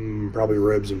them? Probably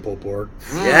ribs and pulled pork.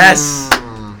 Yes.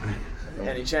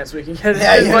 Any chance we can get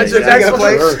a bunch of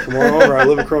Sure, come on over. I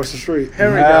live across the street. Here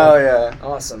we go. Hell yeah.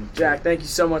 Awesome. Jack, thank you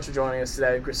so much for joining us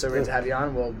today. We're so great to have you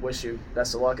on. We'll wish you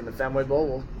best of luck in the Fenway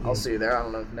Bowl. I'll see you there. I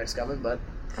don't know if next coming, but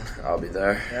I'll be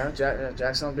there. yeah,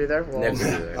 Jackson will be there.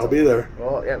 I'll be there.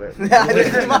 Well, yeah,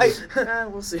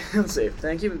 but we'll see. We'll see.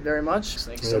 Thank you very much.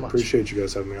 Thank you so much. Appreciate you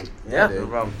guys having me on. Yeah, No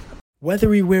problem.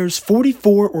 Whether he wears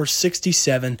 44 or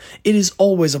 67, it is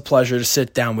always a pleasure to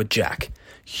sit down with Jack.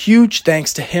 Huge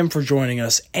thanks to him for joining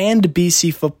us, and to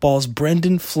BC Football's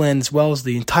Brendan Flynn, as well as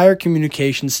the entire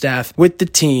communication staff with the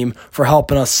team for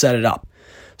helping us set it up.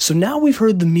 So now we've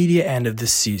heard the media end of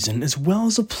this season, as well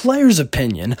as a player's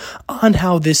opinion on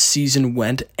how this season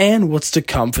went and what's to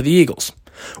come for the Eagles.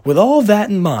 With all of that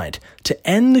in mind, to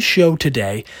end the show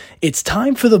today, it's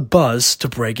time for the Buzz to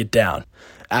break it down.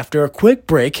 After a quick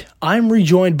break, I'm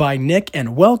rejoined by Nick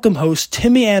and welcome host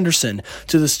Timmy Anderson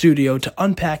to the studio to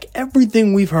unpack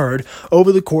everything we've heard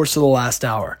over the course of the last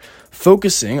hour,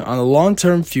 focusing on the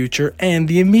long-term future and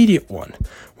the immediate one,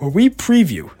 where we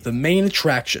preview the main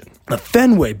attraction, the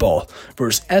Fenway Bowl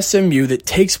versus SMU that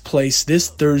takes place this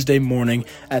Thursday morning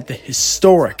at the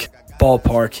historic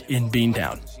ballpark in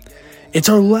Beantown. It's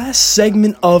our last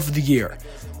segment of the year.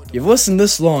 You've listened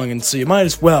this long, and so you might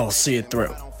as well see it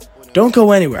through. Don't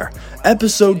go anywhere.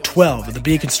 Episode 12 of the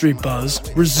Beacon Street Buzz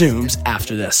resumes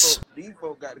after this. These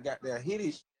folks got their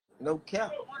hitties, no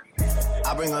cap.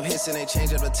 I bring up hits and they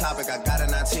change up the topic. I got a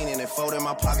 19 and it fold in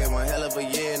my pocket. One hell of a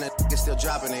year and the still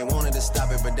dropping. They wanted to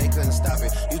stop it, but they couldn't stop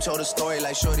it. You told a story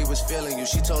like Shorty was feeling you.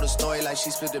 She told a story like she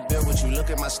split the bill with you.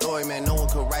 Look at my story, man, no one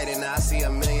could write it. Now I see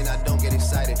 $1 million, I don't get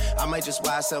excited. I might just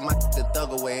buy sell my the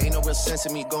thug away. Ain't no real sense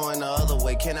in me going the other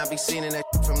way. Can I be seen in that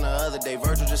from the other day.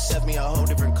 Virgil just set me a whole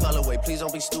different colorway. Please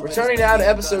don't be stupid. Returning now to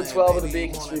episode 12 of the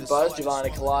Beacon Street Buzz, Giovanni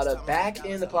Collada back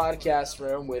in the podcast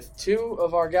room with two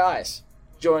of our guys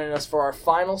joining us for our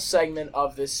final segment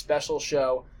of this special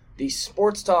show, the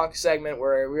Sports Talk segment,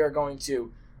 where we are going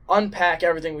to unpack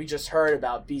everything we just heard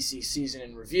about BC season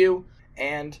in review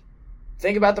and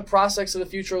think about the prospects of the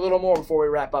future a little more before we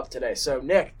wrap up today. So,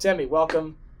 Nick, Timmy,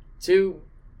 welcome to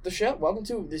the show. Welcome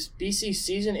to this BC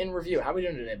season in review. How are we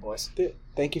doing today, boys?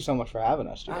 Thank you so much for having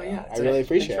us. Oh, yeah. I really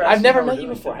appreciate it. I've never met you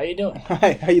before. How you doing?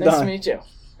 Hi, how you doing? Nice to meet you.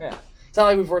 Yeah. It's not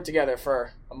like we've worked together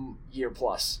for a year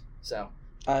plus. So.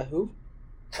 Who?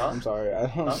 Huh? I'm sorry. I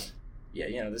don't. Huh?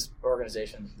 Yeah, this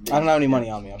organization. I don't have any money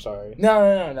on me. I'm sorry.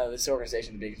 No. This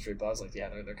organization, the Beacon Street Buzz, like, yeah,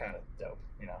 they're kind of dope.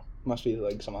 Must be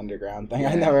like some underground thing.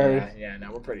 I never heard. Yeah.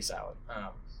 No, we're pretty solid.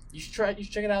 You should try it. You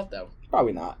should check it out, though.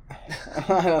 Probably not.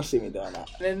 I don't see me doing that.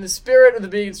 And in the spirit of the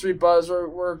Beacon Street Buzz,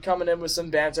 we're coming in with some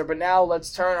banter, but now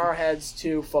let's turn our heads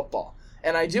to football.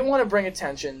 And I do want to bring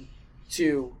attention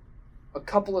to a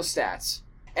couple of stats.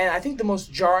 And I think the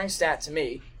most jarring stat to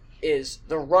me is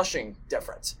the rushing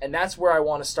difference. And that's where I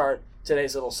want to start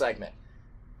today's little segment.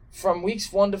 From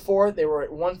weeks 1 to 4, they were at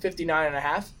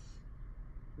 159.5.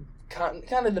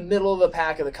 Kind of the middle of the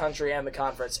pack of the country and the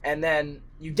conference. And then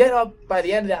you get up by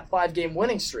the end of that 5-game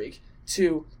winning streak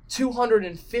to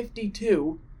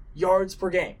 252 yards per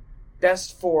game.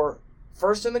 Best for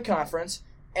first in the conference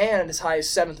and as high as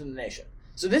 7th in the nation.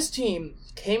 So this team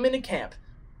came into camp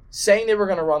saying they were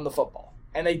going to run the football,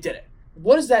 and they did it.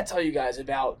 What does that tell you guys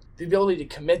about the ability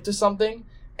to commit to something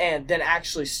and then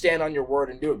actually stand on your word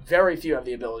and do it? Very few have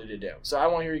the ability to do. So I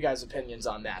want to hear you guys' opinions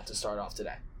on that to start off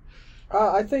today.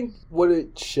 I think what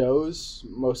it shows,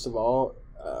 most of all,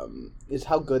 is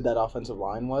how good that offensive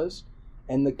line was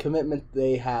and the commitment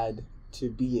they had to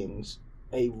being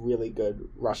a really good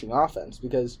rushing offense.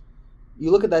 Because you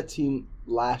look at that team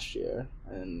last year,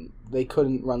 and they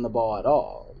couldn't run the ball at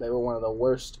all. They were one of the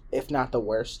worst, if not the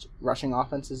worst, rushing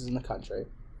offenses in the country.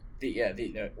 The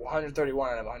 131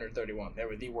 out of 131. They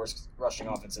were the worst rushing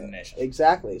offense in the nation.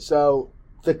 Exactly. So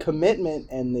the commitment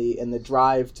and the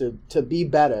drive to be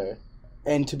better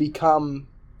and to become,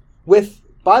 with,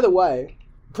 by the way,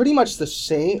 pretty much the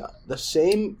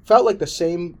same felt like the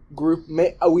same group.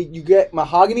 You get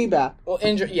Mahogany back. Well,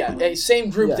 same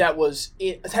group that was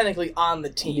technically on the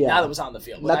team, not that was on the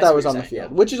field. Not that was on the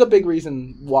field, which is a big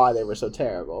reason why they were so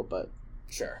terrible. But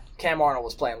sure, Cam Arnold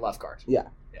was playing left guard. Yeah.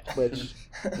 Which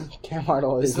Cam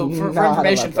Arnold is for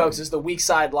information, folks, is the weak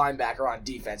side linebacker on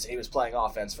defense. He was playing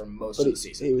offense for most of the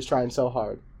season. He was trying so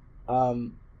hard,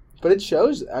 but it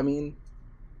shows. I mean,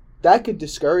 that could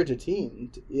discourage a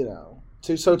team.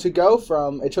 To go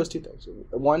from, it shows two things.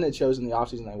 One, it shows in the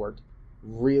offseason they worked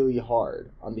really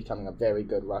hard on becoming a very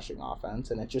good rushing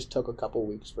offense, and it just took a couple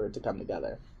weeks for it to come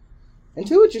together. And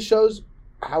two, it just shows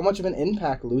how much of an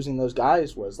impact losing those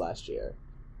guys was last year.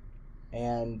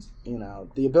 And,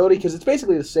 the ability, because it's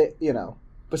basically the same,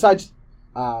 besides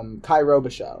Kai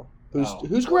Robichaux,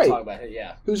 who's great. We'll talk about it,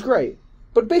 yeah. Who's great.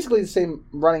 But basically the same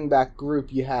running back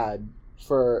group you had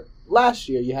for last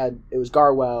year. It was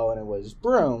Garwell and it was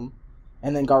Broom,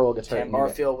 and then Garwell gets hurt. Cam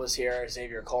Barfield was here,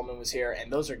 Xavier Coleman was here,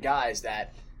 and those are guys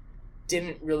that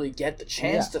didn't really get the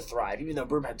chance to thrive, even though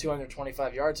Broom had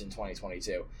 225 yards in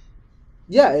 2022.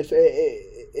 Yeah,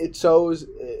 it shows.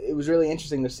 It was really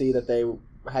interesting to see that they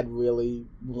had really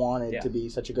wanted to be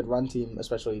such a good run team,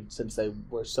 especially since they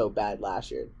were so bad last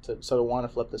year. To want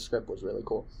to flip the script was really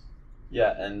cool.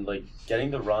 Yeah, and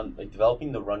getting the run,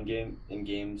 developing the run game in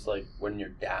games when you're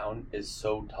down is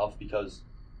so tough because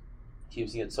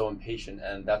teams get so impatient,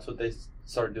 and that's what they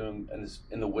started doing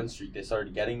in the win streak. They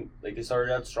started they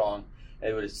started out strong, and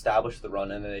they would establish the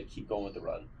run, and then they'd keep going with the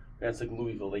run. Against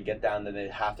Louisville, they get down, then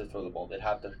they'd have to throw the ball. They'd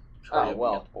have to hurry up and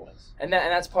get the points. And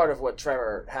that's part of what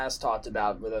Trevor has talked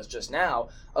about with us just now,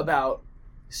 about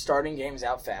starting games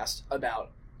out fast, about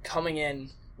coming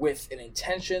in with an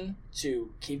intention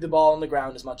to keep the ball on the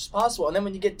ground as much as possible. And then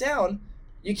when you get down,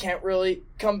 you can't really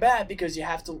come back because you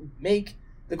have to make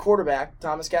the quarterback,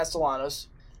 Thomas Castellanos,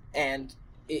 and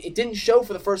it didn't show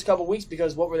for the first couple weeks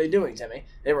because what were they doing, Timmy?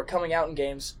 They were coming out in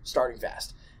games starting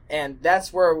fast. And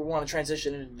that's where we want to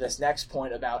transition into this next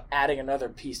point about adding another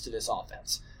piece to this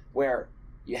offense, where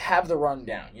you have the run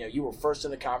down. You were first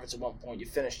in the conference at one point. You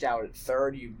finished out at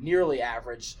third. You nearly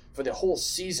averaged for the whole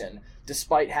season,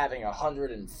 despite having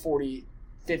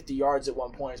 50 yards at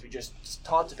one point, as we just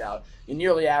talked about. You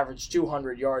nearly averaged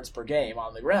 200 yards per game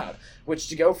on the ground, which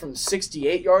to go from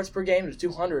 68 yards per game to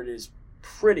 200 is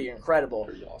pretty incredible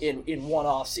awesome. in one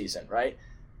off season, right?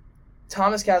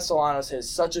 Thomas Castellanos is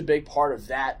such a big part of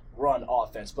that run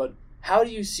offense, but How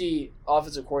do you see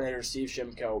offensive coordinator Steve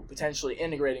Shimko potentially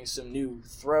integrating some new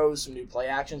throws, some new play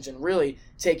actions, and really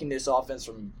taking this offense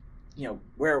from,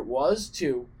 where it was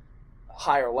to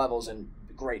higher levels and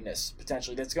greatness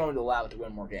potentially that's going to allow it to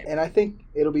win more games? And I think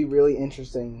it'll be really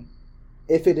interesting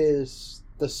if it is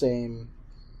the same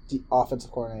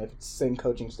offensive coordinator, if it's the same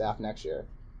coaching staff next year,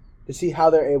 to see how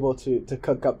they're able to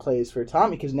cook up plays for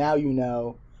Tommy, because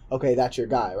now okay, that's your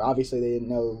guy. Obviously, they didn't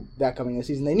know that coming this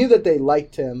season. They knew that they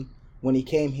liked him when he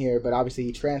came here, but obviously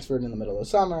he transferred in the middle of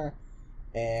summer,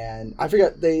 and I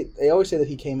forget, they always say that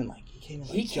he came in July.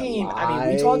 I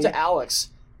mean, we talked to Alex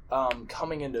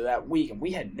coming into that week, and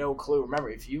we had no clue.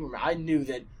 I knew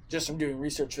that just from doing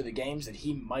research for the games that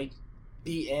he might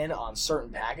be in on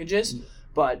certain packages,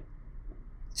 but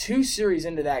 2 series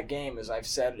into that game, as I've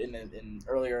said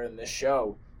earlier in this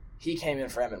show, he came in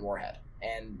for Emmett Moorhead,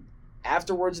 and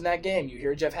afterwards in that game, you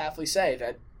hear Jeff Hafley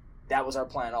say that was our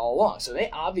plan all along. So they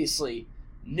obviously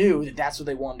knew that that's what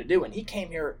they wanted to do. And he came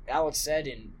here, Alex said,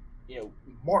 in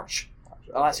March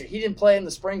last year. He didn't play in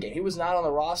the spring game. He was not on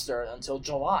the roster until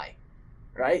July,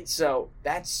 right? So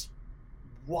that's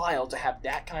wild to have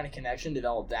that kind of connection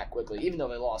develop that quickly, even though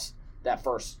they lost that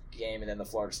first game and then the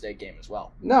Florida State game as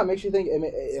well. No, it makes you think.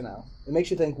 It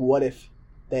makes you think. What if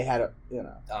they had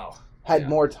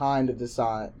more time to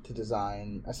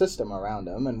design a system around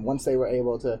him, and once they were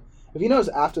able to, if you notice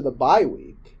after the bye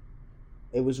week,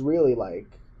 it was really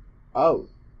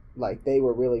they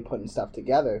were really putting stuff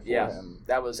together for him.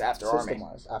 That was after Army.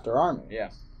 After Army.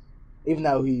 Yeah. Even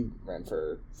though he ran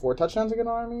for 4 touchdowns against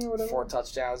Army or whatever. 4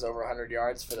 touchdowns, over 100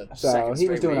 yards for the second So he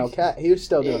was doing week. okay. He was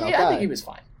still doing okay. I think he was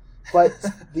fine. But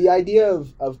the idea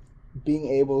of being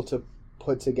able to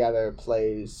put together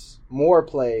more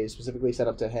plays specifically set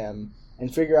up to him,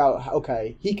 and figure out,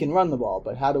 okay, he can run the ball,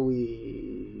 but how do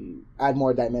we add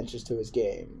more dimensions to his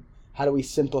game? How do we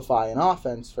simplify an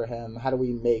offense for him? How do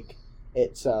we make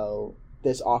it so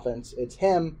this offense, it's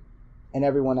him and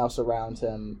everyone else around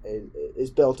him is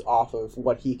built off of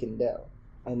what he can do?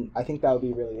 And I think that would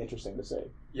be really interesting to see.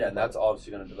 Yeah, and that's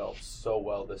obviously going to develop so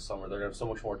well this summer. They're going to have so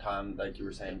much more time, like you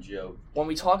were saying, Gio. When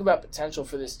we talk about potential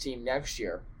for this team next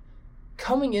year,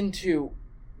 coming into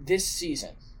this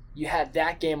season, you had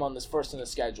that game on this first in the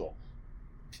schedule.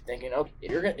 Thinking, okay,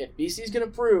 if BC's going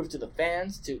to prove to the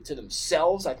fans, to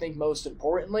themselves, I think most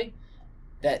importantly,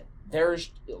 that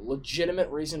there's legitimate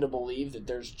reason to believe that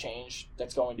there's change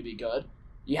that's going to be good,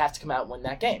 you have to come out and win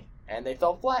that game. And they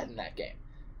fell flat in that game.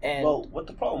 And what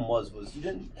the problem was you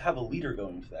didn't have a leader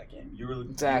going into that game. You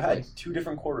had 2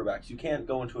 different quarterbacks. You can't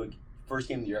go into a first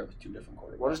game of the year with 2 different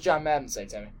quarterbacks. What does John Madden say,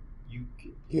 Timmy? You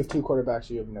have 2 quarterbacks,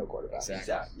 you have no quarterbacks.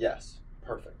 Exactly. Yes.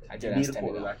 Perfect. I did need ask a Timmy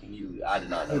quarterback immediately. I did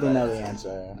not know He didn't know the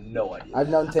answer. No idea. I've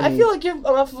known Timmy. I feel like you're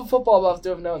enough of a football buff to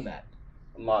have known that.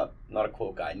 I'm not a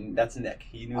quote guy. That's Nick.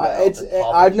 He knew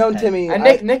that. I've known Timmy. And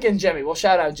Nick and Jimmy. We'll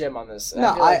shout out Jim on this.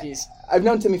 I've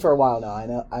known Timmy for a while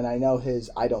now. I know his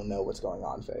I don't know what's going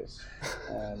on face,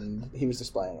 and he was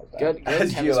displaying it. Good.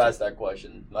 As Gio asked that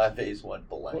question, my face went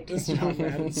blank.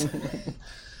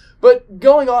 But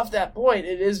going off that point,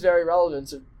 it is very relevant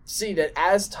to see that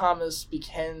as Thomas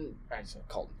began, I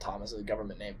called him Thomas as a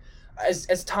government name,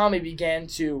 as Tommy began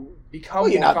to become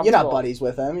more comfortable. You're not buddies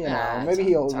with him, Maybe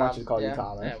he wants to call you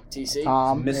Thomas. Yeah, TC.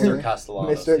 Tom. Mr.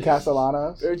 Castellanos. Mr.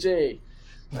 Castellanos. OG.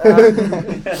 We're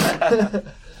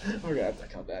going to have to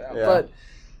cut that out. Yeah. But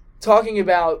talking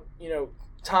about,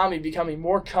 Tommy becoming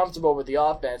more comfortable with the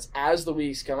offense as the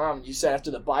weeks come on, you said after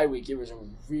the bye week, it was a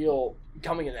real,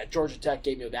 coming in that Georgia Tech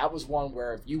game, that was one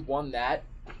where if you won that,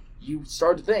 you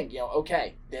start to think,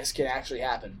 okay, this can actually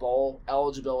happen. Bowl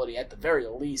eligibility, at the very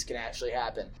least, can actually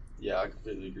happen. Yeah, I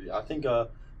completely agree. I think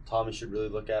Tommy should really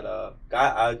look at a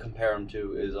guy I compare him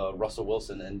to is Russell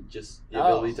Wilson, and just the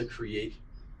ability to create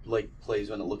plays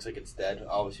when it looks like it's dead.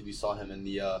 Obviously, we saw him in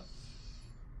the.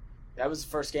 That was the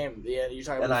first game. You're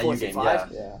talking about the 4th and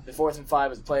 5. Yeah. The 4th and 5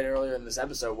 was played earlier in this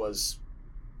episode was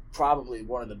probably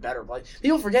one of the better plays.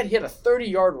 People forget he had a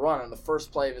 30-yard run on the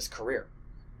first play of his career.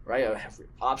 Right,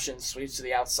 options, sweeps to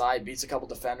the outside, beats a couple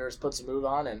defenders, puts a move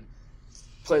on, and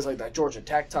plays like that Georgia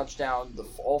Tech touchdown.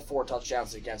 All 4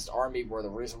 touchdowns against Army were the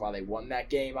reason why they won that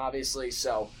game, obviously.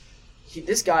 So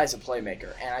this guy's a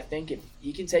playmaker, and I think if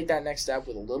he can take that next step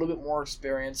with a little bit more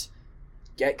experience,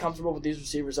 get comfortable with these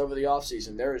receivers over the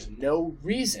offseason, there is no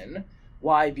reason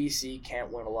why BC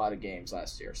can't win a lot of games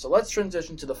last year. So let's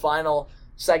transition to the final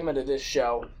segment of this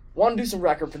show. Want to do some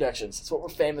record predictions. That's what we're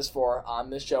famous for on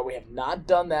this show. We have not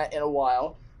done that in a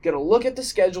while. Going to look at the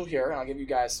schedule here, and I'll give you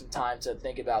guys some time to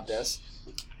think about this.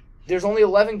 There's only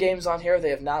 11 games on here.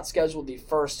 They have not scheduled the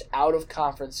first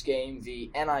out-of-conference game,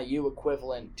 the NIU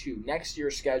equivalent to next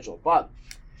year's schedule. But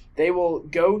They will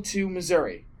go to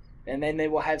Missouri, and then they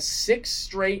will have 6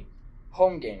 straight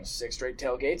home games, 6 straight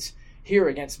tailgates here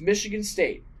against Michigan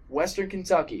State, Western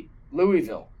Kentucky,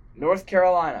 Louisville, North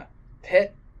Carolina,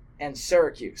 Pitt, and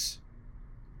Syracuse.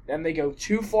 Then they go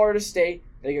to Florida State,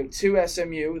 they go to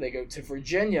SMU, they go to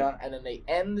Virginia, and then they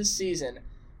end the season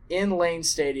in Lane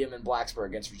Stadium in Blacksburg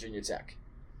against Virginia Tech.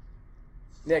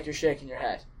 Nick, you're shaking your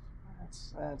head.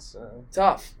 That's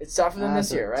Tough. It's tougher than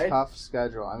this year, right? Tough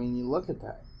schedule. I mean, you look at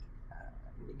that.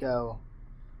 You go.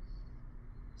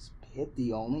 Is Pitt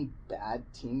the only bad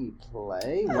team you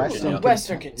play?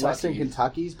 Western Kentucky. Western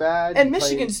Kentucky's bad. And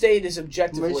Michigan State is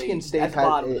objectively Michigan State at the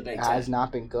bottom of the Big Ten. has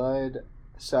not been good.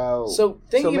 So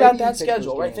thinking about that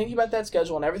schedule, right? Thinking about that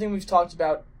schedule and everything we've talked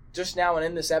about just now and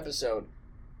in this episode,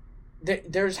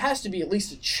 there has to be at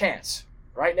least a chance,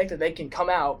 right, Nick, that they can come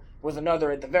out with another,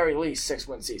 at the very least,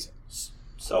 6-win season.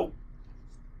 So,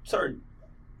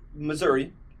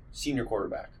 Missouri, senior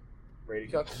quarterback. Brady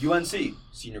Cook. UNC,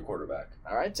 senior quarterback.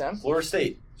 All right, Tim. Florida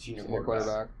State, senior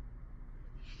quarterback.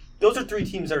 Those are 3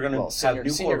 teams that are going to have new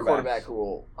senior quarterbacks. quarterback who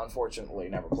will, unfortunately,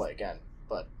 never play again.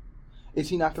 But is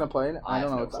he not going to play? I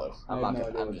don't know. Clue.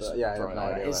 I'm just throwing it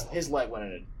out. His leg went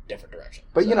in a different direction.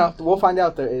 But we'll find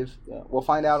out. We'll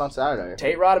find out on Saturday.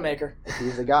 Tate Rodemaker. If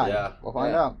he's the guy. Yeah, we'll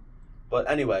find out. But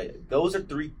anyway, those are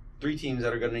three teams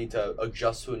that are going to need to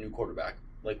adjust to a new quarterback,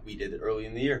 like we did early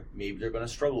in the year. Maybe they're going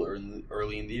to struggle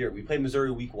early in the year. We played Missouri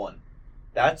week 1.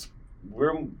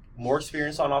 We're more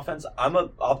experienced on offense. I'm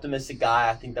an optimistic guy.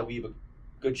 I think that we have a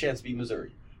good chance to beat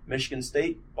Missouri. Michigan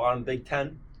State, bottom Big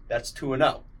Ten, that's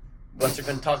 2-0. Western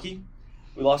Kentucky,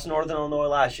 we lost to Northern Illinois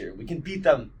last year. We can beat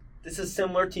them. This is a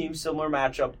similar team, similar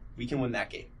matchup. We can win that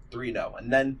game, 3-0.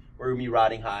 And then we're going to be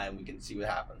riding high, and we can see what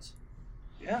happens.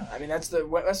 Yeah, I mean, that's the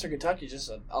Western Kentucky,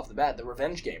 just off the bat, the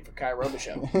revenge game for Kai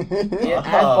Robichaux.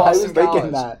 I was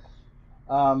thinking that.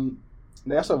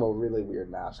 They also have a really weird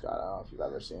mascot. I don't know if you've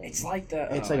ever seen. It's like the.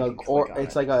 It's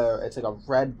like a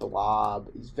red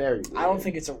blob. He's very weird. I don't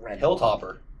think it's a red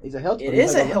Hilltopper. He's a hilltopper. It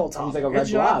is a hilltopper. He's like a red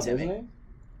blob, isn't he?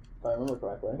 If I remember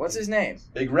correctly. What's his name?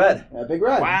 Big Red. Yeah, Big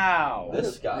Red. Wow.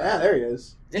 This guy. Yeah, there he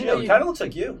is. He kind of looks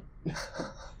like you.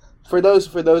 For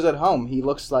those at home, he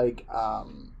looks like.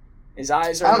 His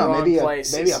eyes are in the wrong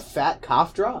places. Maybe a fat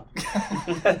cough drop.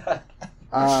 The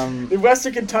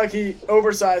Western Kentucky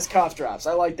oversized cough drops.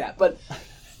 I like that. But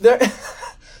there.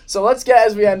 So let's get,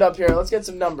 as we end up here, let's get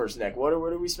some numbers, Nick. What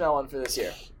are we smelling for this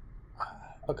year?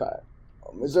 Okay,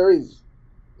 Missouri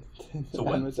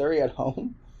at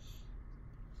home.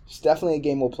 It's definitely a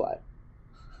game we'll play.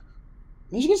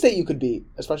 Michigan State you could beat,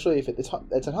 especially if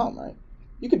it's at home, right?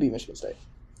 You could beat Michigan State.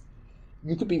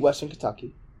 You could beat Western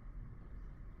Kentucky.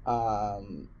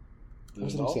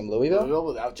 What's the next game? Louisville?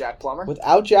 Without Jack Plummer?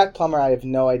 Without Jack Plummer, I have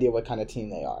no idea what kind of team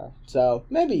they are. So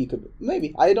maybe you could.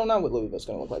 Maybe I don't know what Louisville's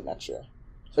going to look like next year.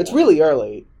 It's really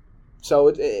early, so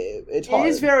it's hard. It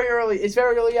is very early. It's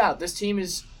very early out. This team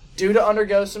is due to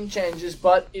undergo some changes,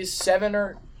 but is 7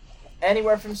 or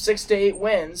anywhere from 6 to 8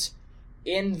 wins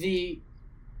in the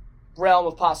realm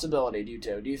of possibility.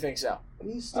 Do you think so?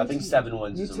 I think 7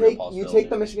 wins is a real possibility. You take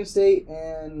the Michigan State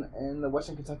and the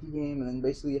Western Kentucky game, and then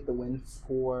basically you have to win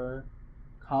 4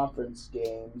 conference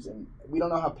games. And we don't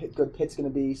know how good Pitt's going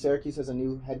to be. Syracuse has a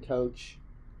new head coach.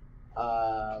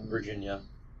 Virginia.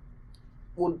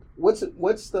 Well, what's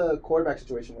the quarterback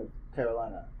situation with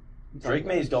Carolina? Drake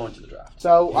May's going to the draft.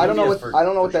 So I don't know what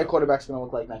that quarterback's going to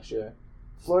look like next year.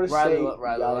 Florida State.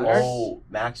 Oh,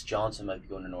 Max Johnson might be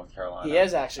going to North Carolina. He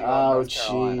is actually going to North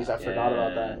Carolina. Jeez, I forgot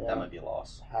about that. Yeah. That might be a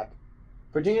loss. Heck.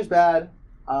 Virginia's bad.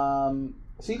 So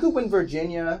you could win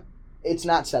Virginia. It's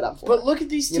not set up for But look at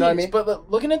these teams. You know what I mean?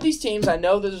 But looking at these teams, I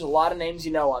know there's a lot of names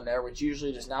you know on there, which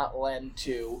usually does not lend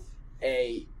to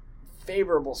a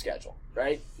favorable schedule,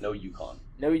 right? No UConn.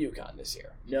 No UConn this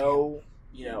year. No,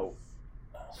 NIU.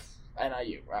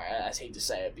 I hate to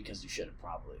say it because you should have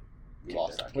probably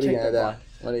lost that. What are you going to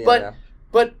do?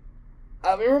 But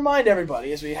let me remind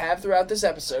everybody, as we have throughout this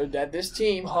episode, that this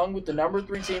team hung with the number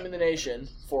 3 team in the nation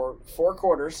for 4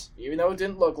 quarters, even though it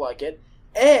didn't look like it,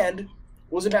 and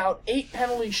was about 8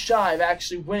 penalties shy of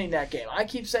actually winning that game. I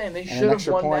keep saying they should have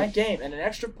won that game, and an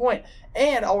extra point.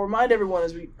 And I'll remind everyone,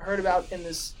 as we heard about in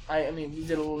this, we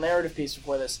did a little narrative piece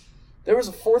before this, there was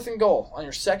a 4th and goal on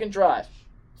your second drive.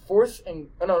 4th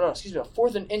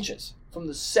and inches from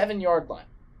the 7-yard line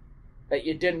that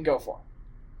you didn't go for.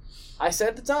 I said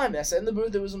at the time, I said in the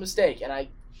booth it was a mistake, and I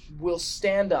will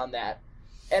stand on that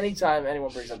anytime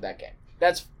anyone brings up that game.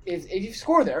 If you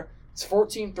score there, it's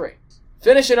 14-3.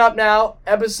 Finishing up now,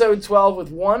 episode 12, with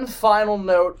one final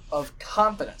note of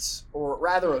confidence, or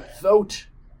rather a vote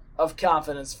of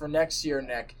confidence for next year,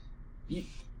 Nick.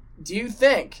 Do you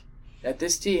think that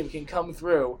this team can come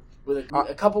through with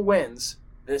a couple wins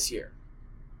this year?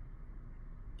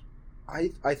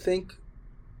 I think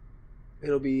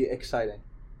it'll be exciting.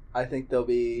 I think they'll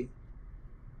be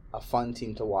a fun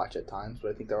team to watch at times,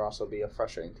 but I think they'll also be a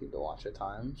frustrating team to watch at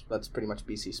times. That's pretty much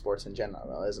BC sports in general,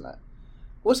 though, isn't it?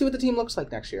 We'll see what the team looks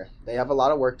like next year. They have a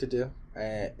lot of work to do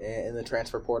in the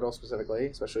transfer portal specifically,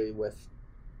 especially with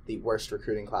the worst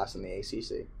recruiting class in the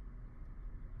ACC.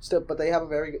 Still, but they have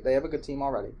a good team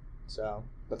already, so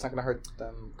that's not going to hurt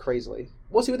them crazily.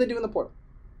 We'll see what they do in the portal.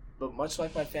 But much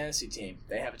like my fantasy team,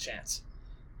 they have a chance.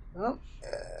 Well,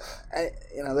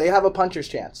 they have a puncher's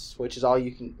chance, which is all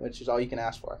you can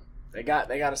ask for. They got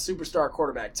a superstar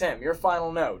quarterback. Tim, your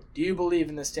final note. Do you believe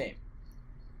in this team?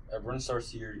 Everyone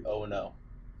starts the year 0-0.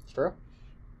 It's true.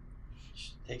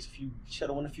 Takes you got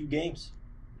to win a few games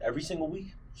every single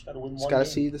week. Just got to win one. Just got to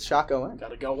see the shot go in.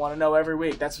 Got to go 1-0 every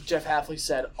week. That's what Jeff Hafley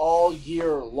said all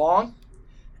year long.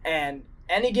 And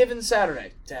any given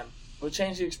Saturday, Tim. We'll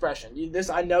change the expression.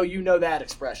 I know you know that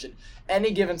expression. Any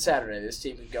given Saturday, this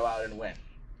team can go out and win.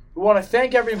 We want to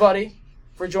thank everybody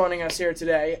for joining us here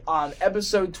today on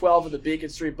episode 12 of the Beacon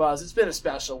Street Buzz. It's been a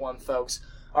special one, folks.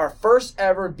 Our first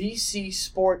ever BC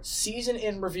Sports season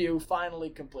in review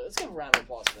finally complete. Let's give a round of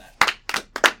applause for that.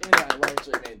 Even though I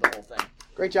largely made the whole thing.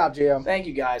 Great job, Gio. Thank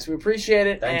you, guys. We appreciate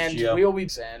it. Thanks, and Gio. we will be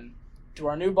sending to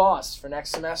our new boss for next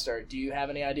semester. Do you have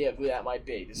any idea of who that might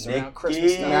be? This is around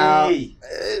Christmas time. Now,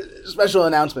 special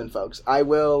announcement, folks. I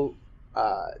will,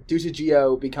 due to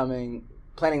Gio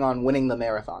planning on winning the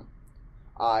marathon,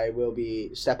 I will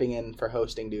be stepping in for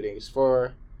hosting duties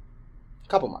for a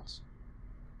couple months.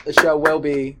 The show will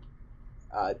be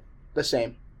the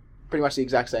same, pretty much the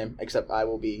exact same, except I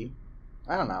will be,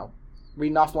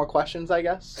 reading off more questions, I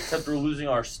guess. Except we're losing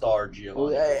our star,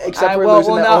 Giovanni. Except we're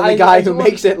losing the only guy who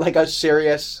makes it like a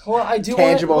serious,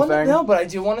 tangible thing. No, but I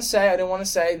do want to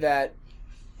say that,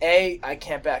 I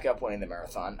can't back up winning the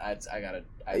marathon.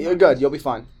 You're good. You'll be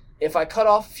fine. If I cut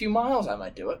off a few miles, I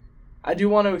might do it. I do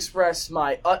want to express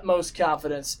my utmost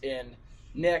confidence in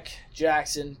Nick,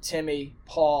 Jackson, Timmy,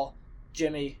 Paul,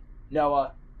 Jimmy,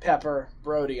 Noah, Pepper,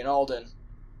 Brody, and Alden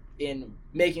in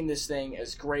making this thing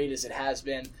as great as it has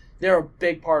been. They're a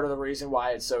big part of the reason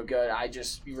why it's so good. I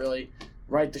just really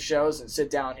write the shows and sit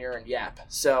down here and yap.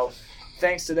 So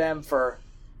thanks to them for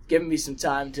giving me some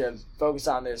time to focus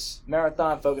on this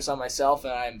marathon, focus on myself,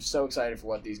 and I'm so excited for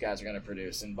what these guys are going to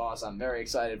produce. And boss, I'm very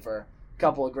excited for a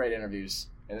couple of great interviews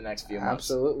in the next few months.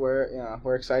 Absolutely.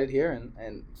 We're excited here,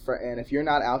 and if you're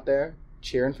not out there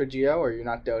cheering for Gio or you're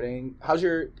not doting, how's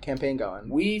your campaign going?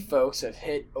 We folks have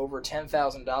hit over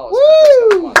 $10,000 in the first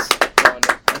couple months.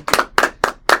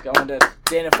 Going to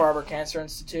Dana-Farber Cancer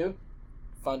Institute,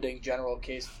 funding general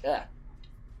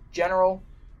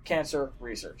cancer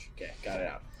research. Okay, got it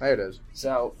out. There it is.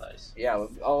 So, nice. Yeah,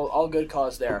 all good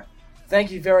cause there. Thank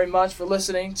you very much for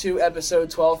listening to episode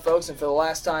 12, folks, and for the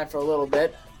last time for a little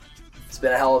bit, it's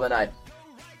been a hell of a night.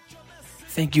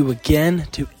 Thank you again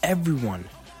to everyone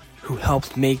who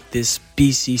helped make this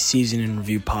BC season in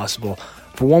review possible.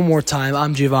 For one more time,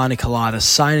 I'm Giovanni Collada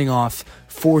signing off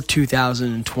for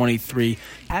 2023.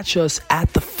 Catch us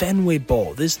at the Fenway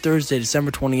Bowl this Thursday,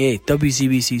 December 28th.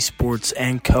 WCBC Sports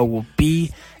 & Co. will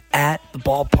be at the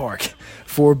ballpark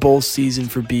for bowl season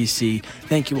for BC.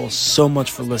 Thank you all so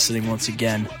much for listening once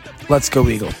again. Let's go,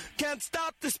 Eagle. Can't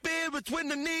stop the spirits when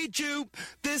they need you.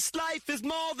 This life is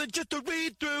more than just a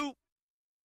read-through.